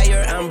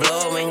 Fire, I'm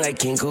blowing like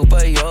King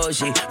Koopa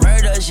Yoshi.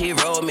 Murder, she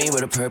rolled me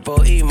with a purple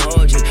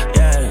emoji.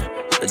 Yeah.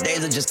 The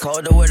days are just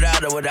colder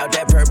without her. Without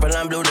that purple,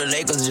 I'm blue. The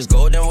Lakers just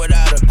golden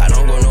without her. I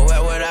don't go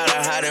nowhere without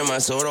her. Hiding my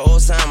soul to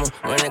Osama.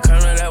 When it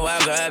comes to that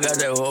wild girl, I got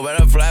that whole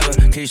butterfly.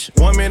 Keisha.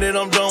 1 minute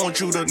I'm done with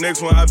you, the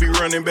next one I be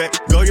running back.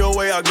 Go your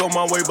way, I go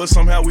my way, but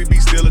somehow we be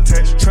still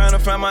attached. Trying to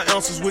find my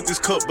answers with this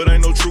cup, but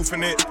ain't no truth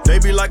in it. They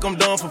be like I'm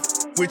done for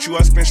with you,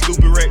 I spend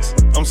stupid racks.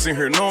 I'm sitting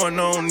here knowing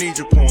I don't need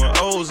you, pouring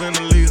O's in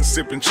the lid,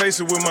 sipping,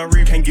 chasing with my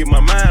reef. Can't get my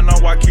mind on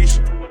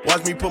Waukesha.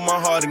 Watch me put my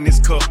heart in this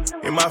cup.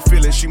 In my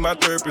feelings, she my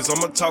therapist,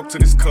 I'ma talk to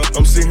this cup.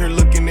 I'm sitting here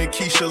looking at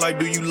Keisha like,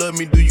 do you love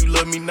me, do you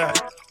love me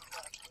not?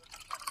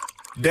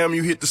 Damn,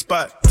 you hit the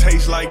spot.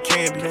 Taste like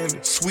candy,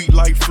 sweet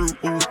like fruit,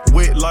 ooh,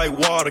 wet like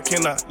water.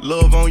 Can I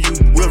love on you?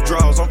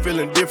 Withdrawals, I'm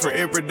feeling different.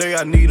 Every day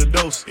I need a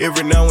dose.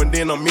 Every now and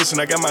then I'm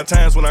missing. I got my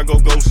times when I go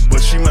ghost, but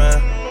she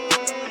mine.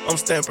 I'm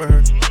stamping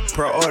her.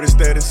 Priority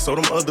status, so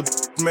them other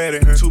mad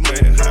at her. Too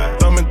mad high.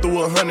 Thumbing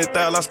through 100,000,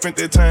 I spent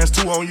that times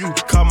 2 on you.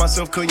 Caught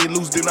myself cutting you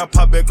loose, then I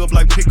pop back up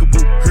like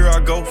Pickaboo. Here I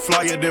go,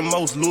 flyer than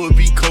most, Louis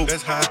V. Coke.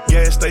 That's high.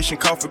 Gas station,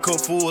 coffee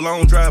cup full, I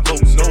don't drive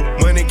boats. No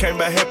money came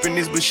by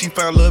happiness, but she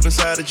found love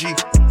inside a G.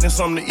 Then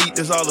something to eat,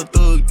 that's all a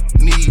thug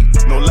need.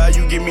 No lie,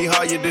 you get me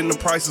higher than the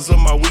prices of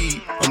my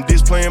weed. I'm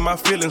displaying my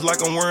feelings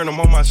like I'm wearing them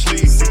on my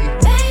sleeve.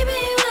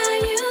 Baby,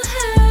 why you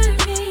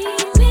hurt me?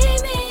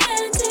 Leave me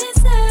and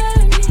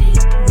desert me.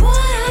 Boy,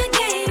 I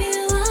gave you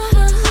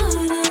all,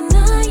 and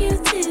all you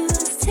did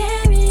was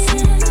tear me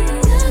down.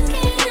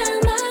 Looking out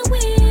my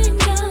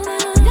window,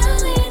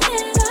 knowing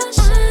that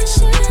I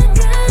should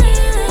go.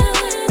 Even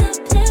when I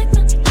pack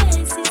my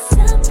bags, it's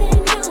something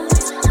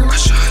else.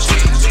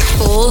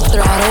 Full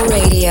Throttle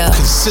Radio.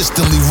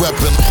 Consistently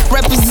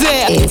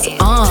Represent is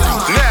on.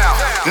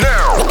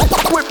 Now,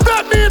 with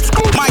Fat Man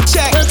Scoop, Mic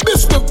check. and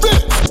Mr.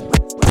 Vince.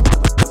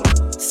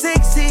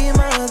 Sexy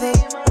mother,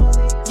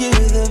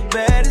 you're the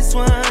baddest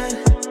one.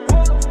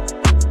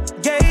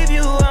 Gave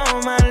you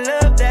all my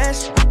love,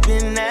 that's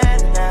been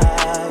that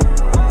now.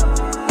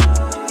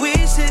 We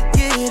should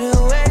get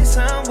away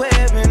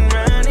somewhere and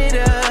run it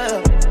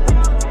up.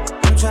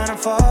 I'm tryna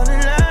fall in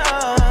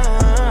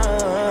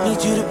love.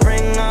 Need you to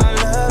bring all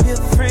of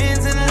your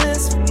friends and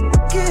let's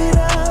get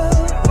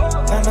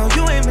up. I know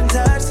you ain't been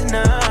touched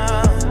enough.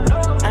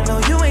 I know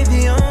you ain't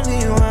the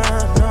only one.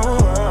 No.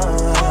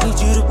 Need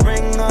you to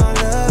bring all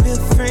of your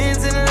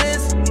friends and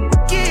let's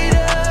get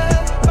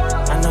up.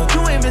 I know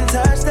you ain't been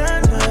touched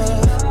enough.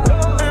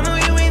 I know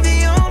you ain't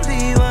the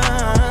only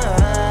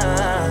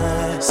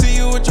one. See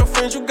you with your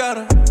friends, you got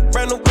her.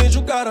 Brand new bitch,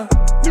 you got her.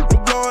 You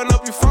blowing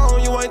up your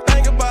phone, you ain't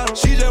thinking about her.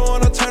 She just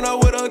wanna turn up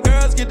with her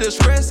girls, get the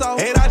stress off.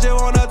 And I just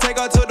wanna take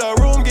her to the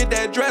room, get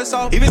that dress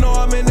off. Even though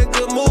I'm in a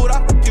good mood,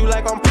 I f you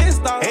like I'm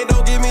pissed off. And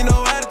don't give me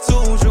no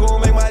attitude, you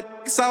gon' make my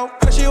dick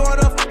soft. Her she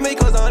wanna f me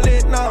cause I'm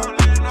lit now.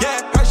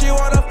 Yeah, her she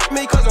wanna f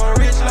me cause I'm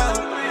rich now.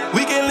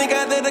 We can link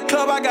after the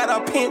club, I got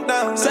her pinned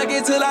down.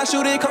 Second till I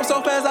shoot it, come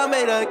so fast, I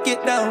made her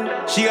get down.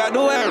 She got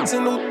the words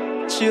in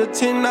the, she a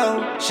 10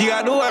 now. She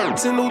got the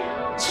words in the,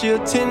 she a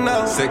 10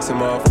 now. Sexy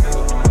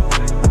motherfucker.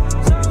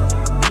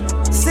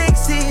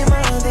 Sexy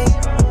mother,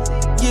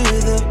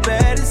 you're the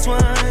baddest one.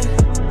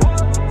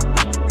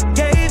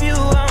 Gave you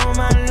all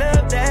my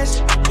love, that's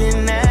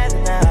been that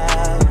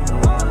now.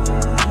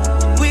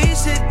 We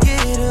should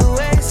get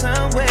away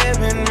somewhere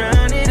and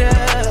run it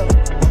up.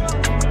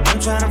 I'm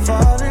tryna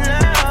fall in love.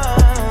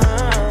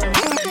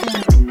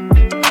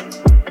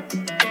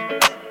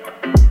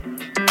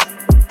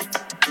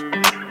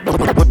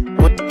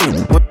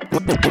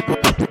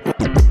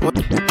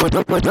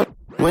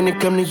 When it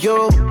come to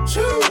you,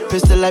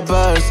 pistol like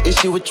buzz,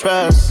 issue with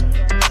trust.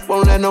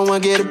 Won't let no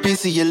one get a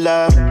piece of your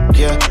love.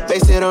 Yeah,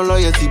 base it on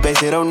loyalty,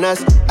 base it on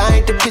us. I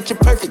ain't the picture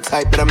perfect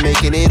type, but I'm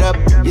making it up.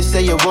 You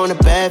say you want a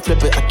bad,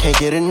 flip it, I can't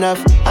get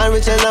enough. I'm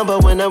rich and lumber,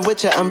 when I'm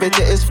with you, I'm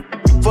bitter as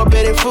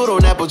forbidden fruit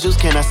on apple juice,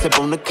 can I sip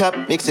on the cup?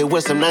 Mix it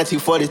with some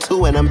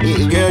 1942 and I'm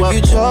hitting you up. Girl,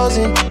 you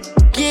chosen.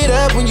 Get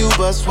up when you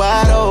bust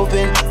wide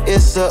open.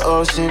 It's the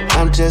ocean,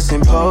 I'm just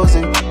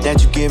imposing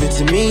that you give it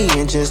to me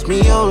and just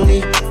me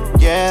only.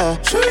 Yeah,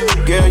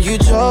 girl, you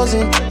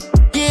chosen.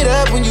 Get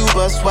up when you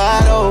bust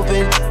wide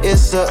open.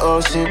 It's the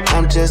ocean,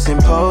 I'm just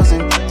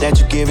imposing that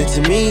you give it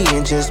to me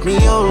and just me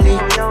only.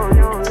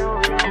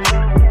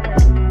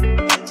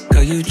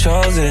 Girl, you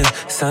chosen.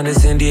 Sound is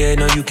NDA,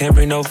 no, you can't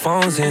bring no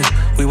phones in.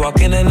 We walk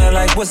in and they're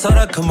like, what's all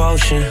the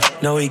commotion?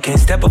 No, he can't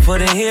step a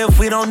foot in here if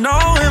we don't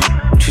know him.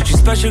 Treat you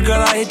special,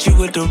 girl, I hit you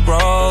with the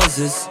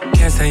roses.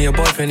 can't stand your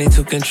boyfriend, he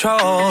too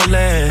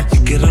controlling. You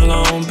get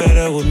along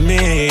better with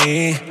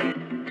me.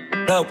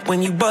 Up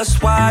when you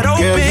bust wide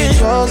open. Girl, you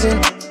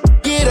chosen.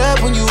 Get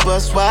up when you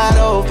bust wide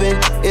open.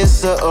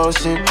 It's the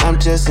ocean. I'm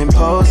just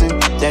imposing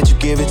that you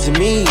give it to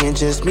me and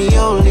just me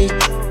only.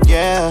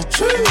 Yeah,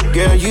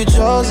 girl, you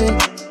chosen.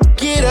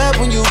 Get up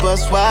when you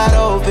bust wide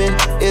open.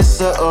 It's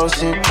the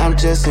ocean. I'm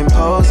just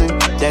imposing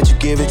that you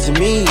give it to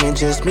me and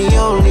just me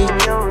only.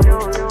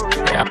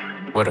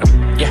 What up?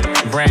 Yeah,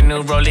 brand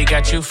new rollie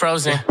got you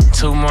frozen.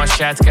 2 more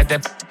shots, got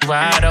that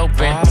wide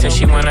open. Said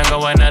she wanna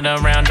go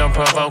another round, don't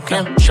provoke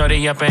him.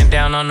 Shorty up and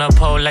down on the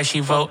pole like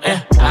she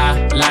voting.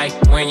 I like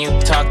when you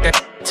talk that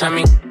to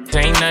me.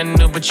 Ain't nothing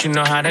new, but you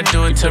know how to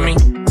do it to me.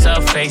 So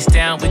face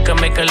down, we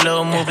can make a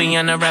little movie.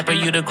 On the rapper,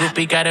 you the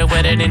groupie, got it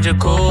wetter than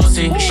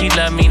jacuzzi. She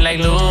love me like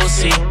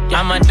Lucy.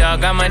 I'm a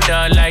dog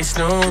like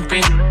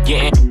Snoopy.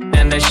 Getting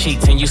in the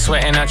sheets and you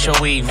sweating out your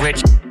weave.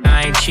 Rich,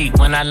 I ain't cheap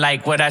when I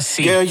like what I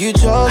see. Girl, you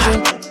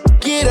chosen.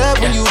 Get up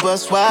when you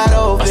bust wide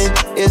open.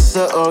 It's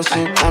the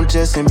ocean. I'm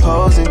just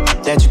imposing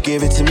that you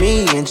give it to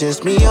me and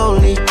just me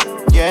only.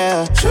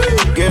 Yeah,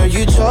 girl,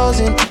 you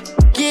chosen.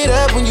 Get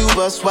up when you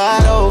bust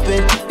wide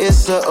open.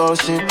 It's the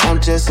ocean. I'm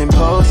just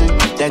imposing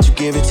that you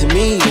give it to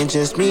me and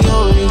just me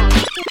only.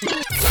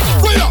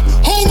 Wait up,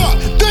 hold up,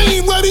 they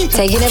ain't ready.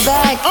 Taking it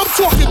back. I'm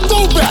talking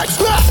throwbacks.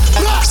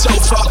 So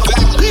fuck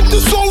back. Keep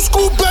this old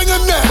school banger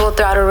now. Full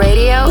Throttle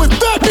Radio. With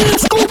Fatman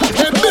Scoop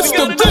and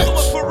Mr.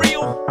 Vince. For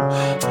real.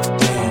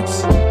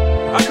 Dance.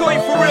 I call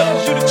you for real,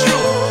 cause you the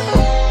truth.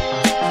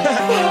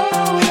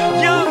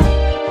 Young,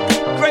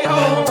 great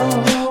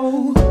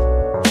home.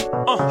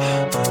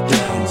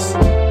 Dance.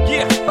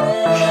 Yeah.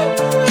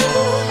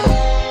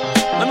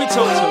 Let me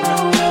talk to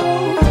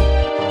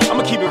you.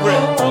 I'ma keep it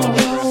real.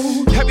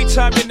 Every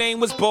time your name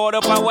was brought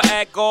up, I would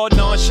act all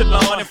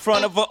nonchalant in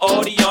front of an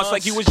audience,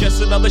 like you was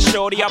just another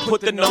shorty. I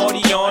put the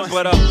naughty on,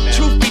 but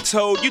truth be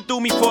told, you threw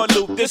me for a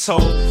loop this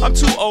whole. I'm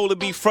too old to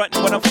be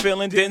frontin' what I'm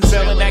feeling,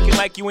 Denzel, and acting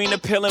like you ain't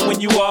appealing when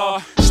you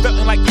are,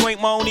 stuntin' like you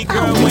ain't my only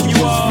girl when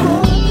you are.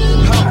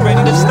 I'm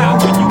ready to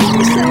stop when you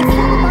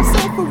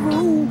myself a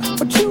rule,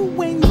 but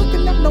you ain't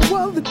looking at no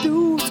other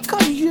dudes,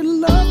 cause you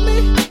love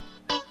me.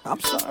 I'm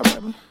sorry,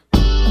 baby.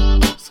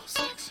 So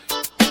sexy.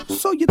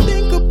 So you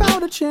think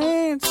about a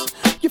chance.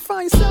 You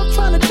find yourself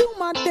trying to do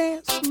my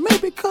dance.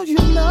 Maybe cause you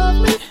love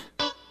me.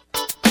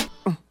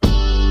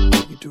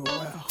 You do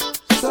well.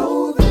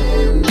 So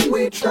then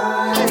we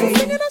try.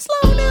 Singing it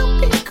slow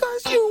down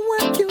because you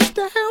weren't used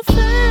to how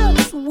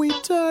fast we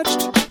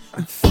touched.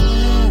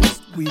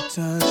 Fast we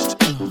touched.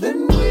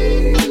 Then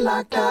we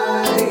locked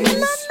eyes.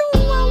 And I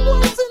knew I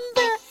wasn't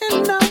there,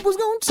 and I was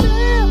gonna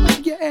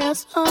tear your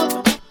ass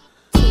up.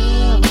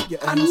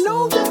 I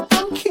know that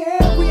I'm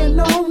carrying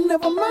on.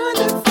 Never mind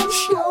if I'm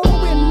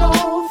showing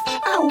off.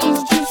 I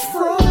was just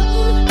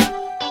frontin'.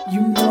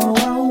 You know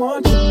I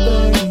want you,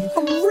 babe.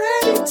 I'm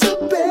ready to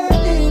bet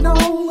it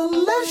on,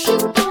 unless you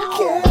don't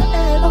care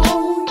at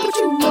all. But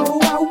you know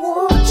I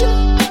want you.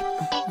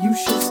 You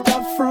should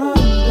stop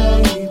frontin',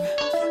 babe.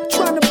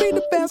 Trying to be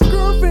the best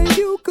girlfriend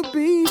you could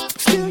be.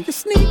 Still you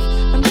sneak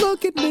and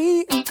look at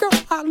me, and girl,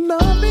 I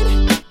love it.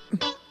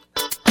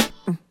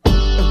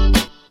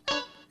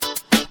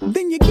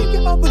 Then you give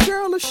your other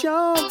girl a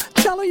shove.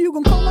 Tell her you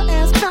gon' call her,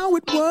 ask how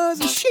it was,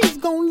 and she's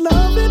gon'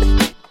 love it.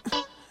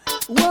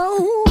 Whoa,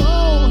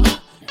 whoa,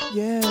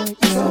 yeah.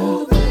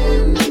 So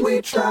then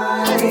we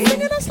tried.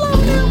 Singing it slow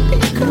down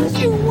because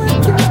you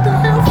went used to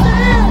how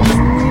fast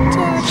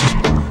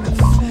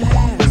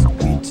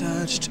we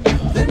touched.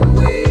 Then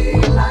we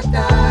locked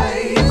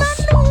eyes. And I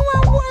knew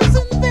I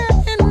wasn't there,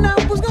 and I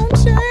was gon'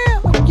 tear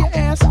your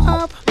ass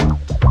up.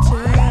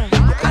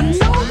 I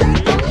know that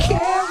I'm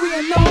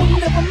carrying on.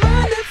 Never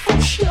mind if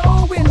I'm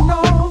showing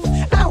off.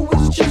 I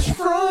was just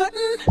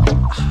frontin'.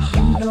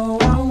 You know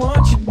I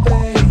want you,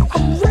 babe.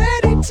 I'm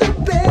ready to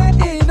bet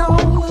it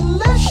on,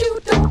 unless you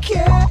don't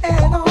care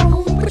at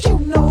all. But you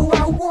know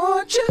I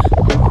want you.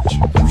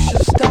 You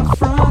should stop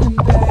frontin',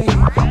 babe.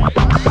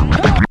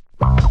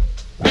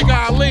 Big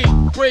Ali,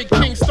 Great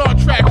King Star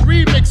Trek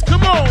remix,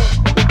 come on!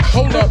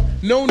 Hold up,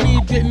 no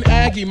need getting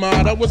Aggie,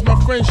 ma. That was my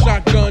friend's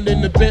shotgun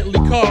in the Bentley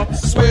car.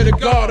 Swear to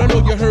God, I know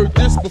you heard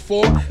this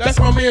before. That's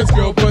my man's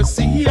girl, but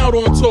see, he out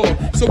on tour.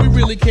 So we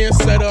really can't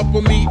set up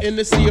a meeting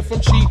to see if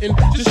I'm cheating.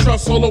 Just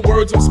trust all the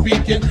words I'm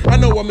speaking. I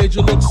know I made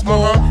you look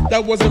small.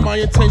 That wasn't my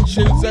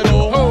intentions at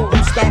all.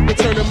 You stopped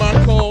returning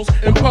my calls.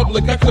 In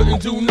public, I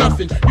couldn't do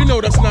nothing. You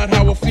know that's not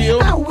how I feel.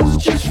 I was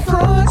just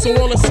frontin'. So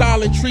all the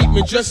silent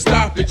treatment, just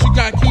stop it. You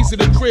got keys to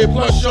the crib,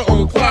 plus your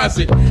own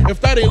closet. If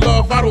that ain't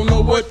love, I don't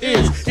know what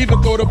is.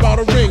 Even thought about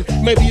a ring,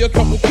 maybe a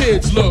couple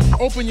kids. Look,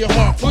 open your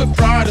heart, flip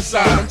pride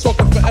aside. I'm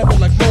talking forever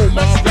like no,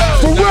 mom.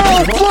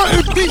 Pharrell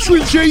Brunton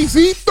featuring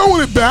Jay-Z,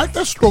 throwing it back.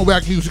 That's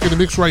throwback music in the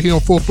mix right here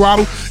on Full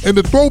Throttle. And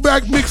the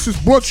throwback mix is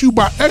brought to you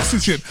by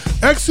Exigent.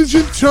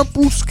 Exigent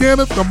temporal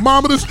scanner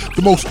thermometers,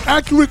 the most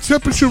accurate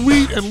temperature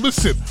read. And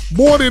listen,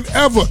 more than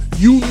ever,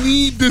 you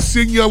need this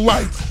in your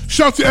life.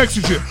 Shout to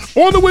Exigent.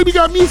 On the way, we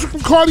got music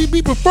from Cardi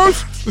B, but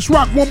first, let's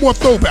rock one more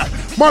throwback.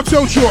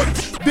 Martell Jordan.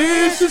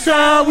 This is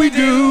how we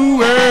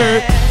do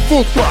it.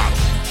 Full Throttle.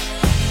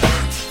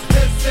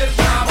 This is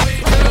how we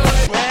do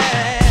it.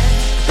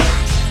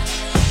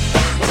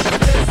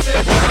 This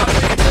is how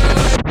we do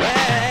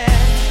it.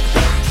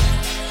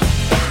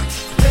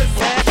 This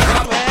is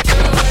how we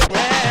do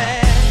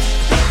it.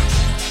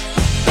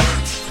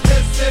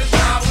 This is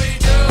how we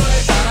do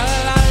it. La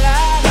la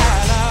la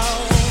la.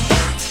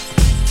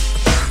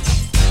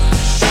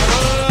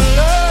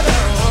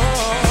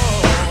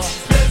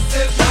 This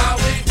is how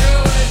we do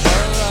it.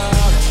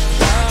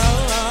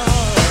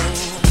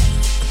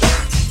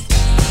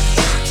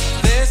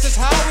 This is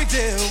how we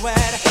do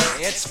it.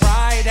 It's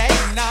Friday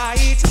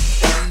night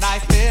and I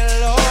feel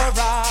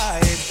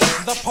alright.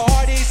 The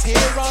party's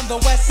here on the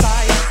west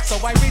side, so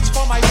I reach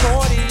for my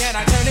 40 and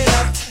I turn it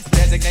up.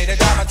 Designated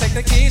driver, take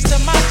the keys to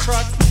my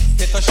truck.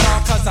 Hit the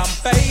shop cause I'm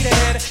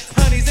faded.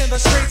 Honey's in the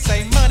streets,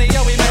 say money,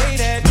 yo, we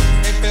made it.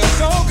 It feels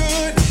so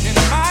good in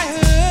my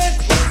hood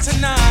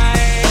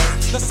tonight.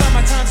 The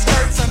summertime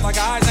skirts and the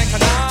guys ain't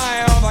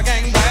canine. All the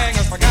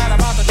gangbangers forgot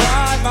about the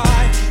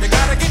drive-by. You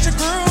gotta get your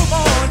groove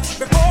on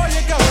before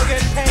you go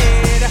get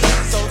paid.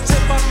 So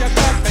tip up your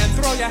cup and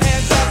throw your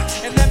hands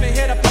up and let me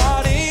hit a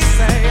party.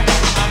 Say,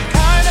 I'm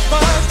kinda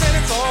buzzed and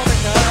it's all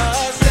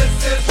because this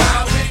is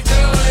how we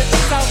do it.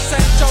 South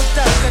Central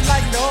does it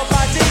like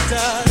nobody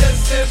does.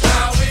 This is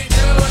how we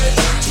do it.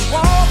 To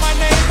all my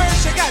neighbors,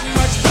 you got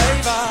much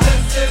flavor.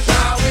 This is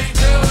how we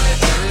do it.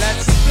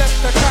 Let's flip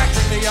the crack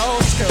with the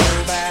old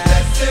school bag.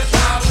 This is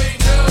how we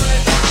do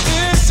it.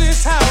 This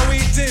is how we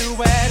do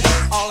it.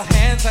 All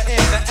hands are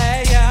in the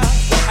air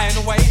and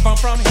wave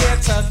from here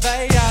to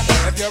there.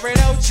 If you're an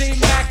OG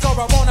Mac or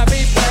a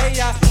wannabe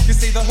player, you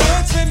see the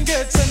hood's been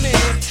good to me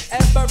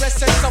ever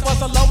since I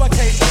was a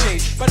lowercase G.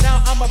 But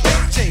now I'm a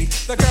big G.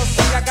 The girls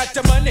see I got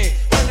the money,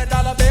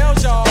 $100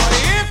 bills, y'all.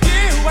 If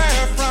you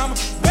were from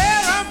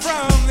where I'm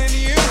from, then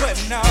you would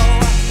know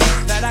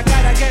that I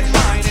gotta get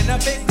mine in a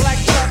big black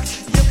truck.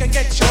 You can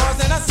get yours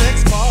in a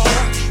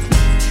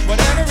 6-4.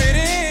 Whatever it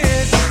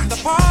is, the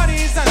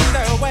party's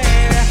underway.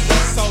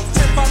 So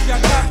tip up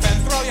your cup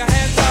and throw your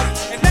hands up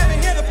and let me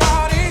hear the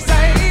party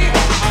say,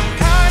 I'm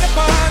kinda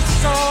buzzed,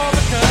 it's all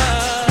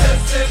because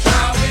this is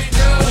how we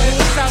do it.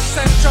 South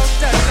Central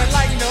does it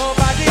like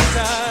nobody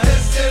does.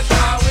 This is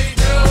how we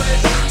do it.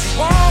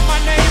 To all my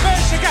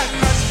neighbors, you got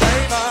much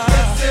flavor.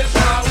 This is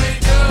how we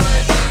do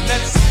it.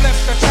 Let's flip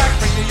the track,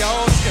 bring the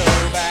old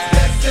school back.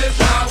 This is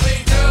how we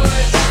do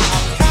it.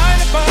 I'm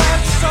kinda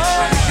buzzed, it's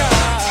all because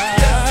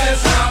this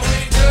is how we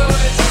do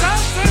it.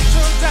 South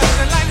Central does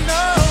it like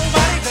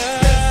nobody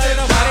does.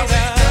 Nobody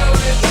does.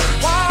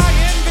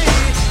 YNB,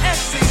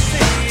 SCC.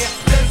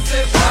 This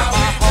is how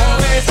my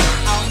homies,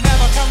 I'll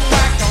never come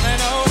back on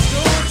an old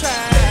school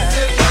track.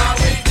 This is how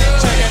we do it.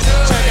 Check it,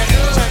 check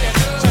it, check it, check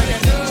it, check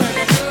it, check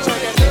it, check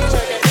it,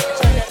 check it,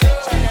 check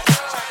it.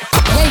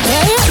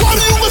 Why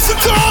do you listen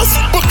to us?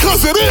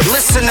 Because it is.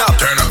 Listen up.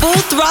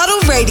 Full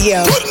Throttle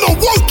Radio. Put no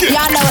work in.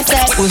 Y'all know what's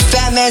up with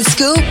Fat Man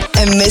Scoop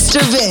and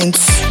Mr.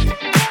 Vince.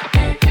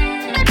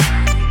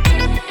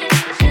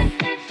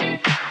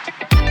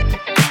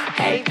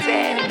 Hey,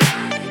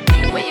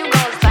 Daddy, when you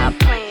gonna stop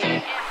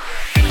playing?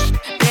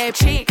 Bad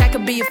chick, I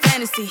could be a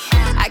fantasy.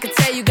 I could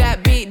tell you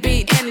got beat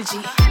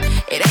energy.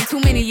 It ain't too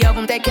many of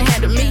them that can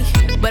handle me.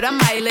 But I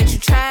might let you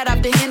try it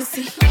off the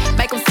Hennessy.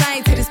 Make them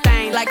sing to this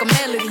thing like a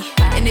melody.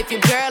 And if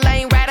your girl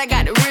ain't right, I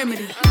got the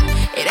remedy.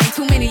 It ain't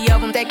too many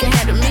of them that can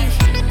handle me.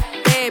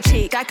 Bad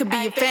chick, I could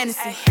be a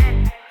fantasy.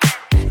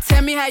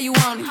 Tell me how you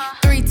want it.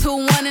 3, 2,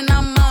 1, and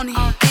I'm on it.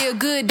 Feel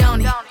good,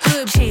 don't it?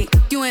 Hood chick,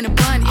 you in a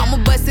bunny. I'ma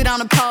bust it on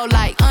the pole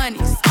like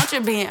honest. I'm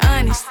just being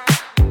honest.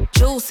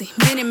 Juicy,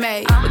 mini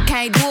made, but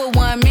can't do it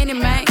 1 minute,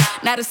 man.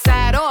 Not a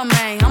side or a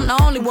main. I'm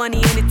the only one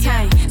he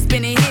entertain.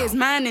 Spending his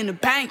mind in the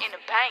bank.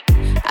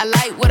 I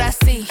like what I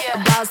see. A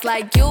boss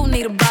like you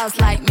need a boss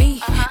like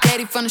me.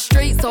 Daddy from the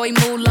street, so he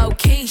move low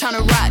key.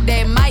 Tryna rock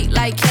that mic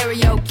like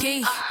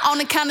karaoke. On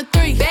the count of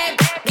 3, bad,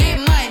 get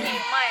money.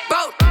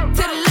 Broke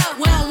to the left,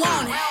 we don't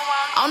want it.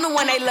 I'm the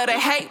one they love to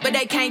hate, but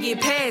they can't get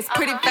past.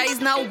 Pretty face,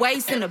 no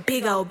waist, and a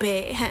big old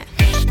bag.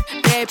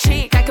 Bad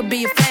chick, I could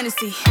be a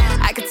fantasy.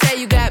 I could tell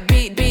you got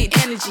beat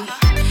energy.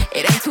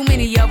 It ain't too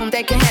many of them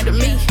that can handle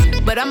me.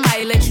 But I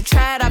might let you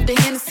try it off the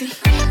Hennessy.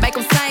 Make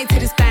them sing to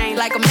this thing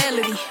like a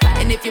melody.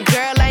 And if your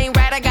girl ain't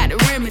right, I got the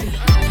remedy.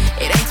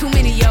 It ain't too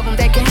many of them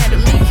that can handle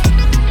me.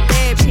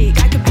 Bad chick,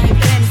 I could be a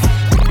fantasy.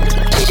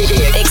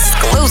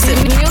 Exclusive.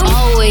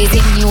 Always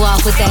hitting you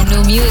off with that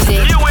new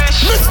music.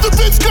 Mr.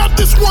 Vince got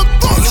this one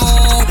first.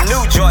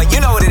 New joint, you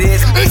know what it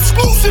is.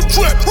 Exclusive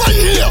trip right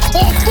here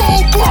on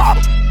Full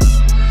Throttle.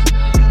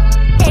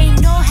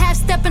 Ain't no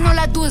half-stepping, all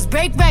I do is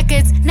break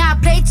records. Now I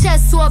play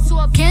chess, so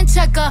I can't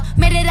checker.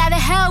 Made it out of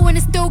hell when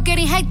it's still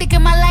getting hectic.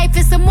 In my life,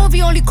 it's a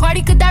movie, only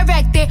Cardi could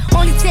direct it.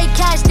 Only take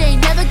cash, they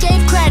never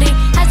gave credit.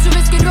 Had to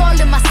risk it all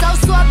in myself,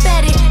 so I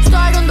bet it.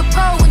 Start on the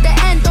pole, in the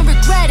end, don't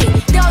regret it.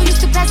 They all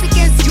used to pass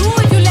against you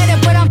if you let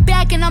it. But I'm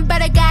back and I'm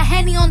better, got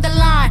Henny on the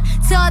line.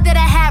 Tell her that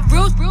I have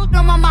roots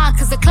on my mind.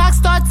 Cause the clock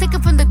starts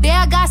ticking from the day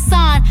I got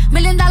signed. $1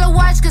 million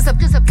watch, cause I've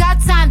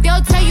got time.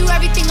 They'll tell you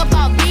everything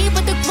about me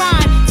but the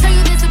grind. Tell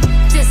you there's a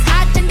just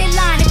hot, then they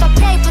line. If I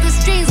pay for the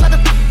streams, what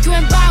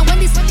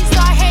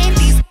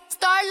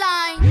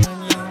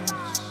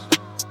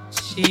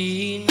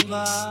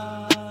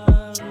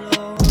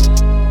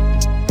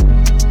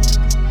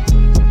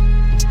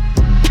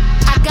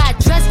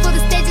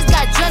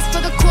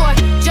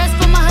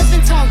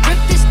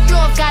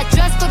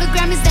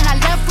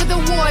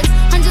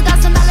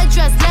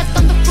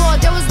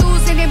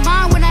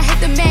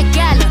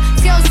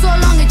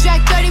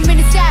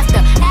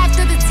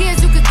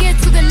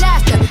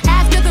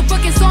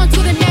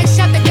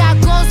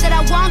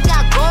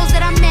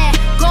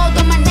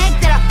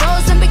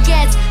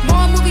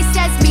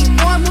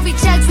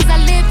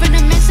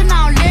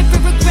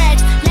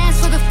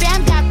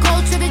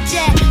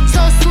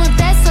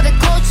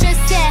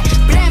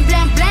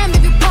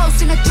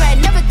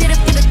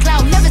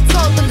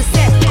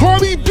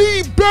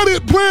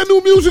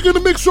brand new music in the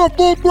mix on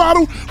Full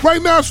Throttle.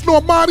 Right now it's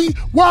Normani,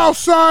 Wild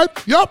Side.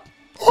 Yup.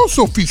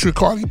 Also featuring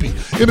Cardi B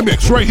in the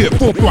mix right here,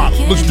 Full Throttle.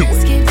 Let's do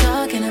it. Keep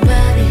talking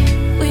about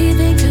it. We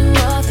think too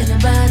often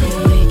about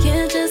it. We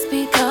can't just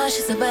be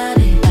cautious about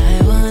it.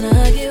 I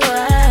wanna get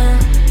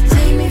wild.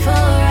 Take me for a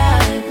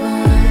ride,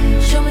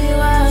 boy. Show me your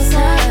wild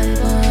side,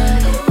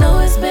 boy. Know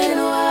it's been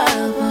a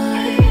while,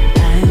 boy.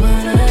 I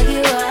wanna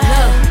get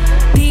wild.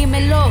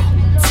 Dímelo,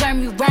 turn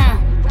me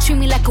round. Treat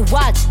me like a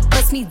watch,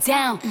 bust me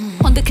down.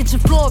 On the kitchen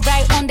floor,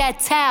 right on that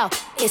towel.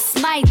 It's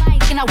my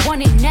and I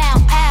want it now.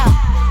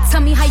 Ow.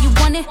 Tell me how you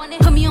want it.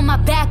 Put me on my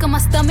back, on my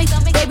stomach.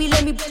 Baby,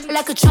 let me blow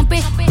like a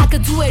trumpet. I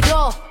could do it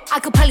all. I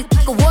could probably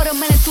take a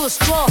watermelon through a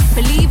straw.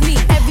 Believe me,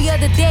 every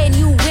other day,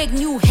 new wig,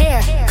 new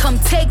hair. Come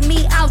take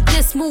me out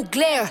this smooth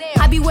glare.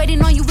 I be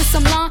waiting on you with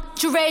some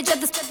lingerie.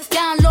 Just to step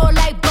down low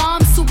like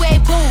bombs. Sway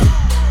boom.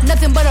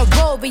 Nothing but a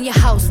robe in your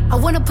house. I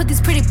wanna put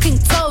these pretty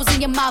pink toes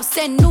in your mouth.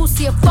 Send news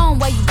to your phone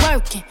while you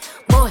working.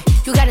 Boy,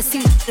 you gotta see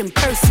it in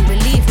person.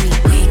 Believe me.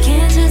 We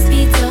can't just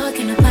be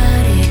talking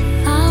about it.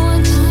 I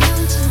want to.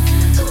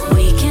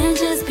 We can't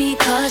just be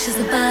cautious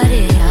about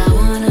it. I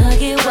wanna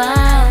get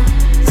wild.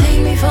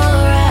 Take me for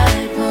a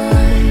ride,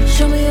 boy.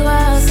 Show me your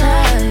wild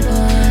side,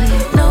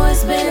 boy. Know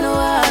it's been a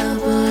while,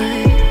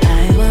 boy.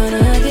 I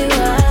wanna get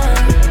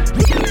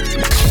wild.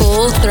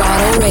 Full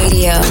Throttle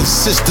Radio.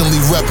 Consistently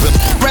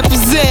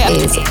Represent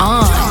is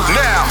on.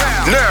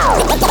 Now,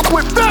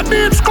 with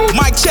Fatman Scoop,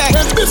 Mic check,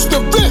 and Mr.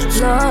 Vince.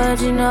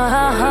 Lord, you know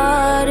how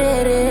hard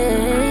it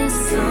is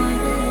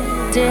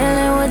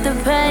dealing with the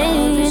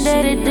pain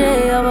day to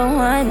day of a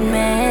one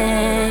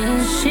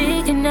man.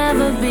 She can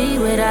never be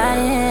what I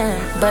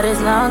am, but as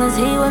long as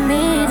he with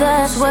me,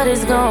 that's what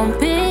it's gonna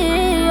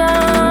be.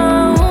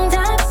 Oh,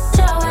 that's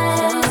your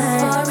ass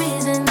for a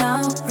reason,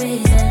 no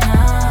reason, no.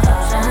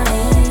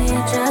 Shiny,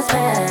 just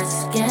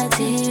pass,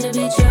 guaranteed to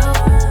be true.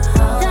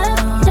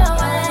 That's your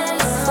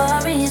ass for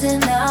a reason,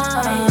 no.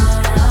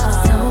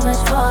 So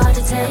much for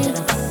to take,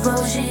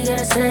 what she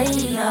gotta say?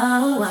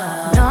 Oh,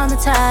 wow. No, I'm the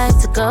type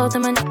to go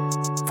through my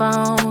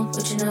phone,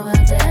 but you know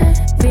about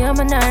that. Feel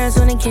my nerves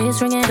when it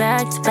keeps ringing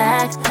back to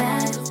back.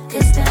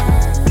 Cause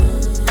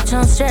that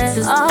don't stress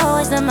is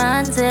always the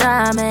mindset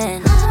I'm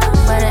in.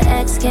 But an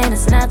ex game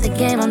is not the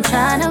game, I'm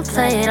trying to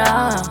play it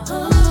all.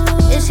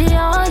 Is she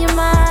on your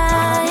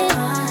mind?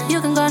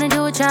 You can go and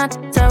do what y'all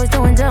always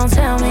doing, don't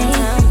tell me.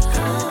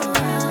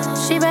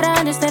 She better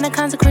understand the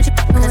consequence,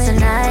 cause the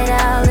night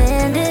I'll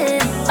end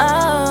it.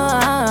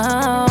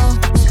 Oh,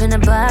 spin a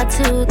block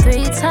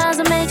 2-3 times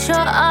to make sure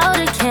all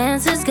the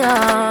cancer's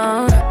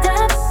gone.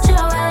 That's your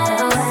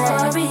ass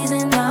for a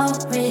reason, no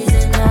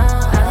reason, no.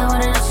 I got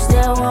one that she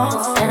still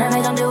wants, and I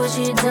make them do what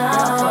she does.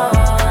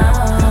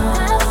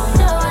 That's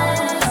your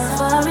ass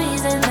for a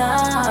reason, no.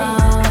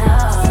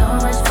 So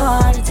much for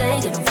to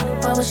take it.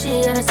 What was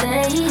she gonna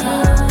say?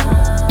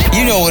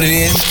 You know what it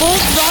is. Full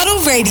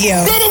Throttle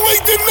Radio. Better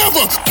late than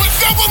never, but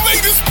never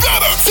late is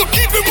better. So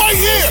keep it right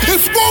here.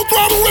 It's Full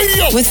Throttle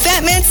Radio With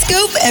Fatman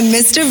Scoop and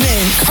Mr.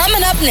 Vince.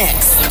 Coming up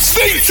next.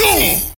 Stay tuned.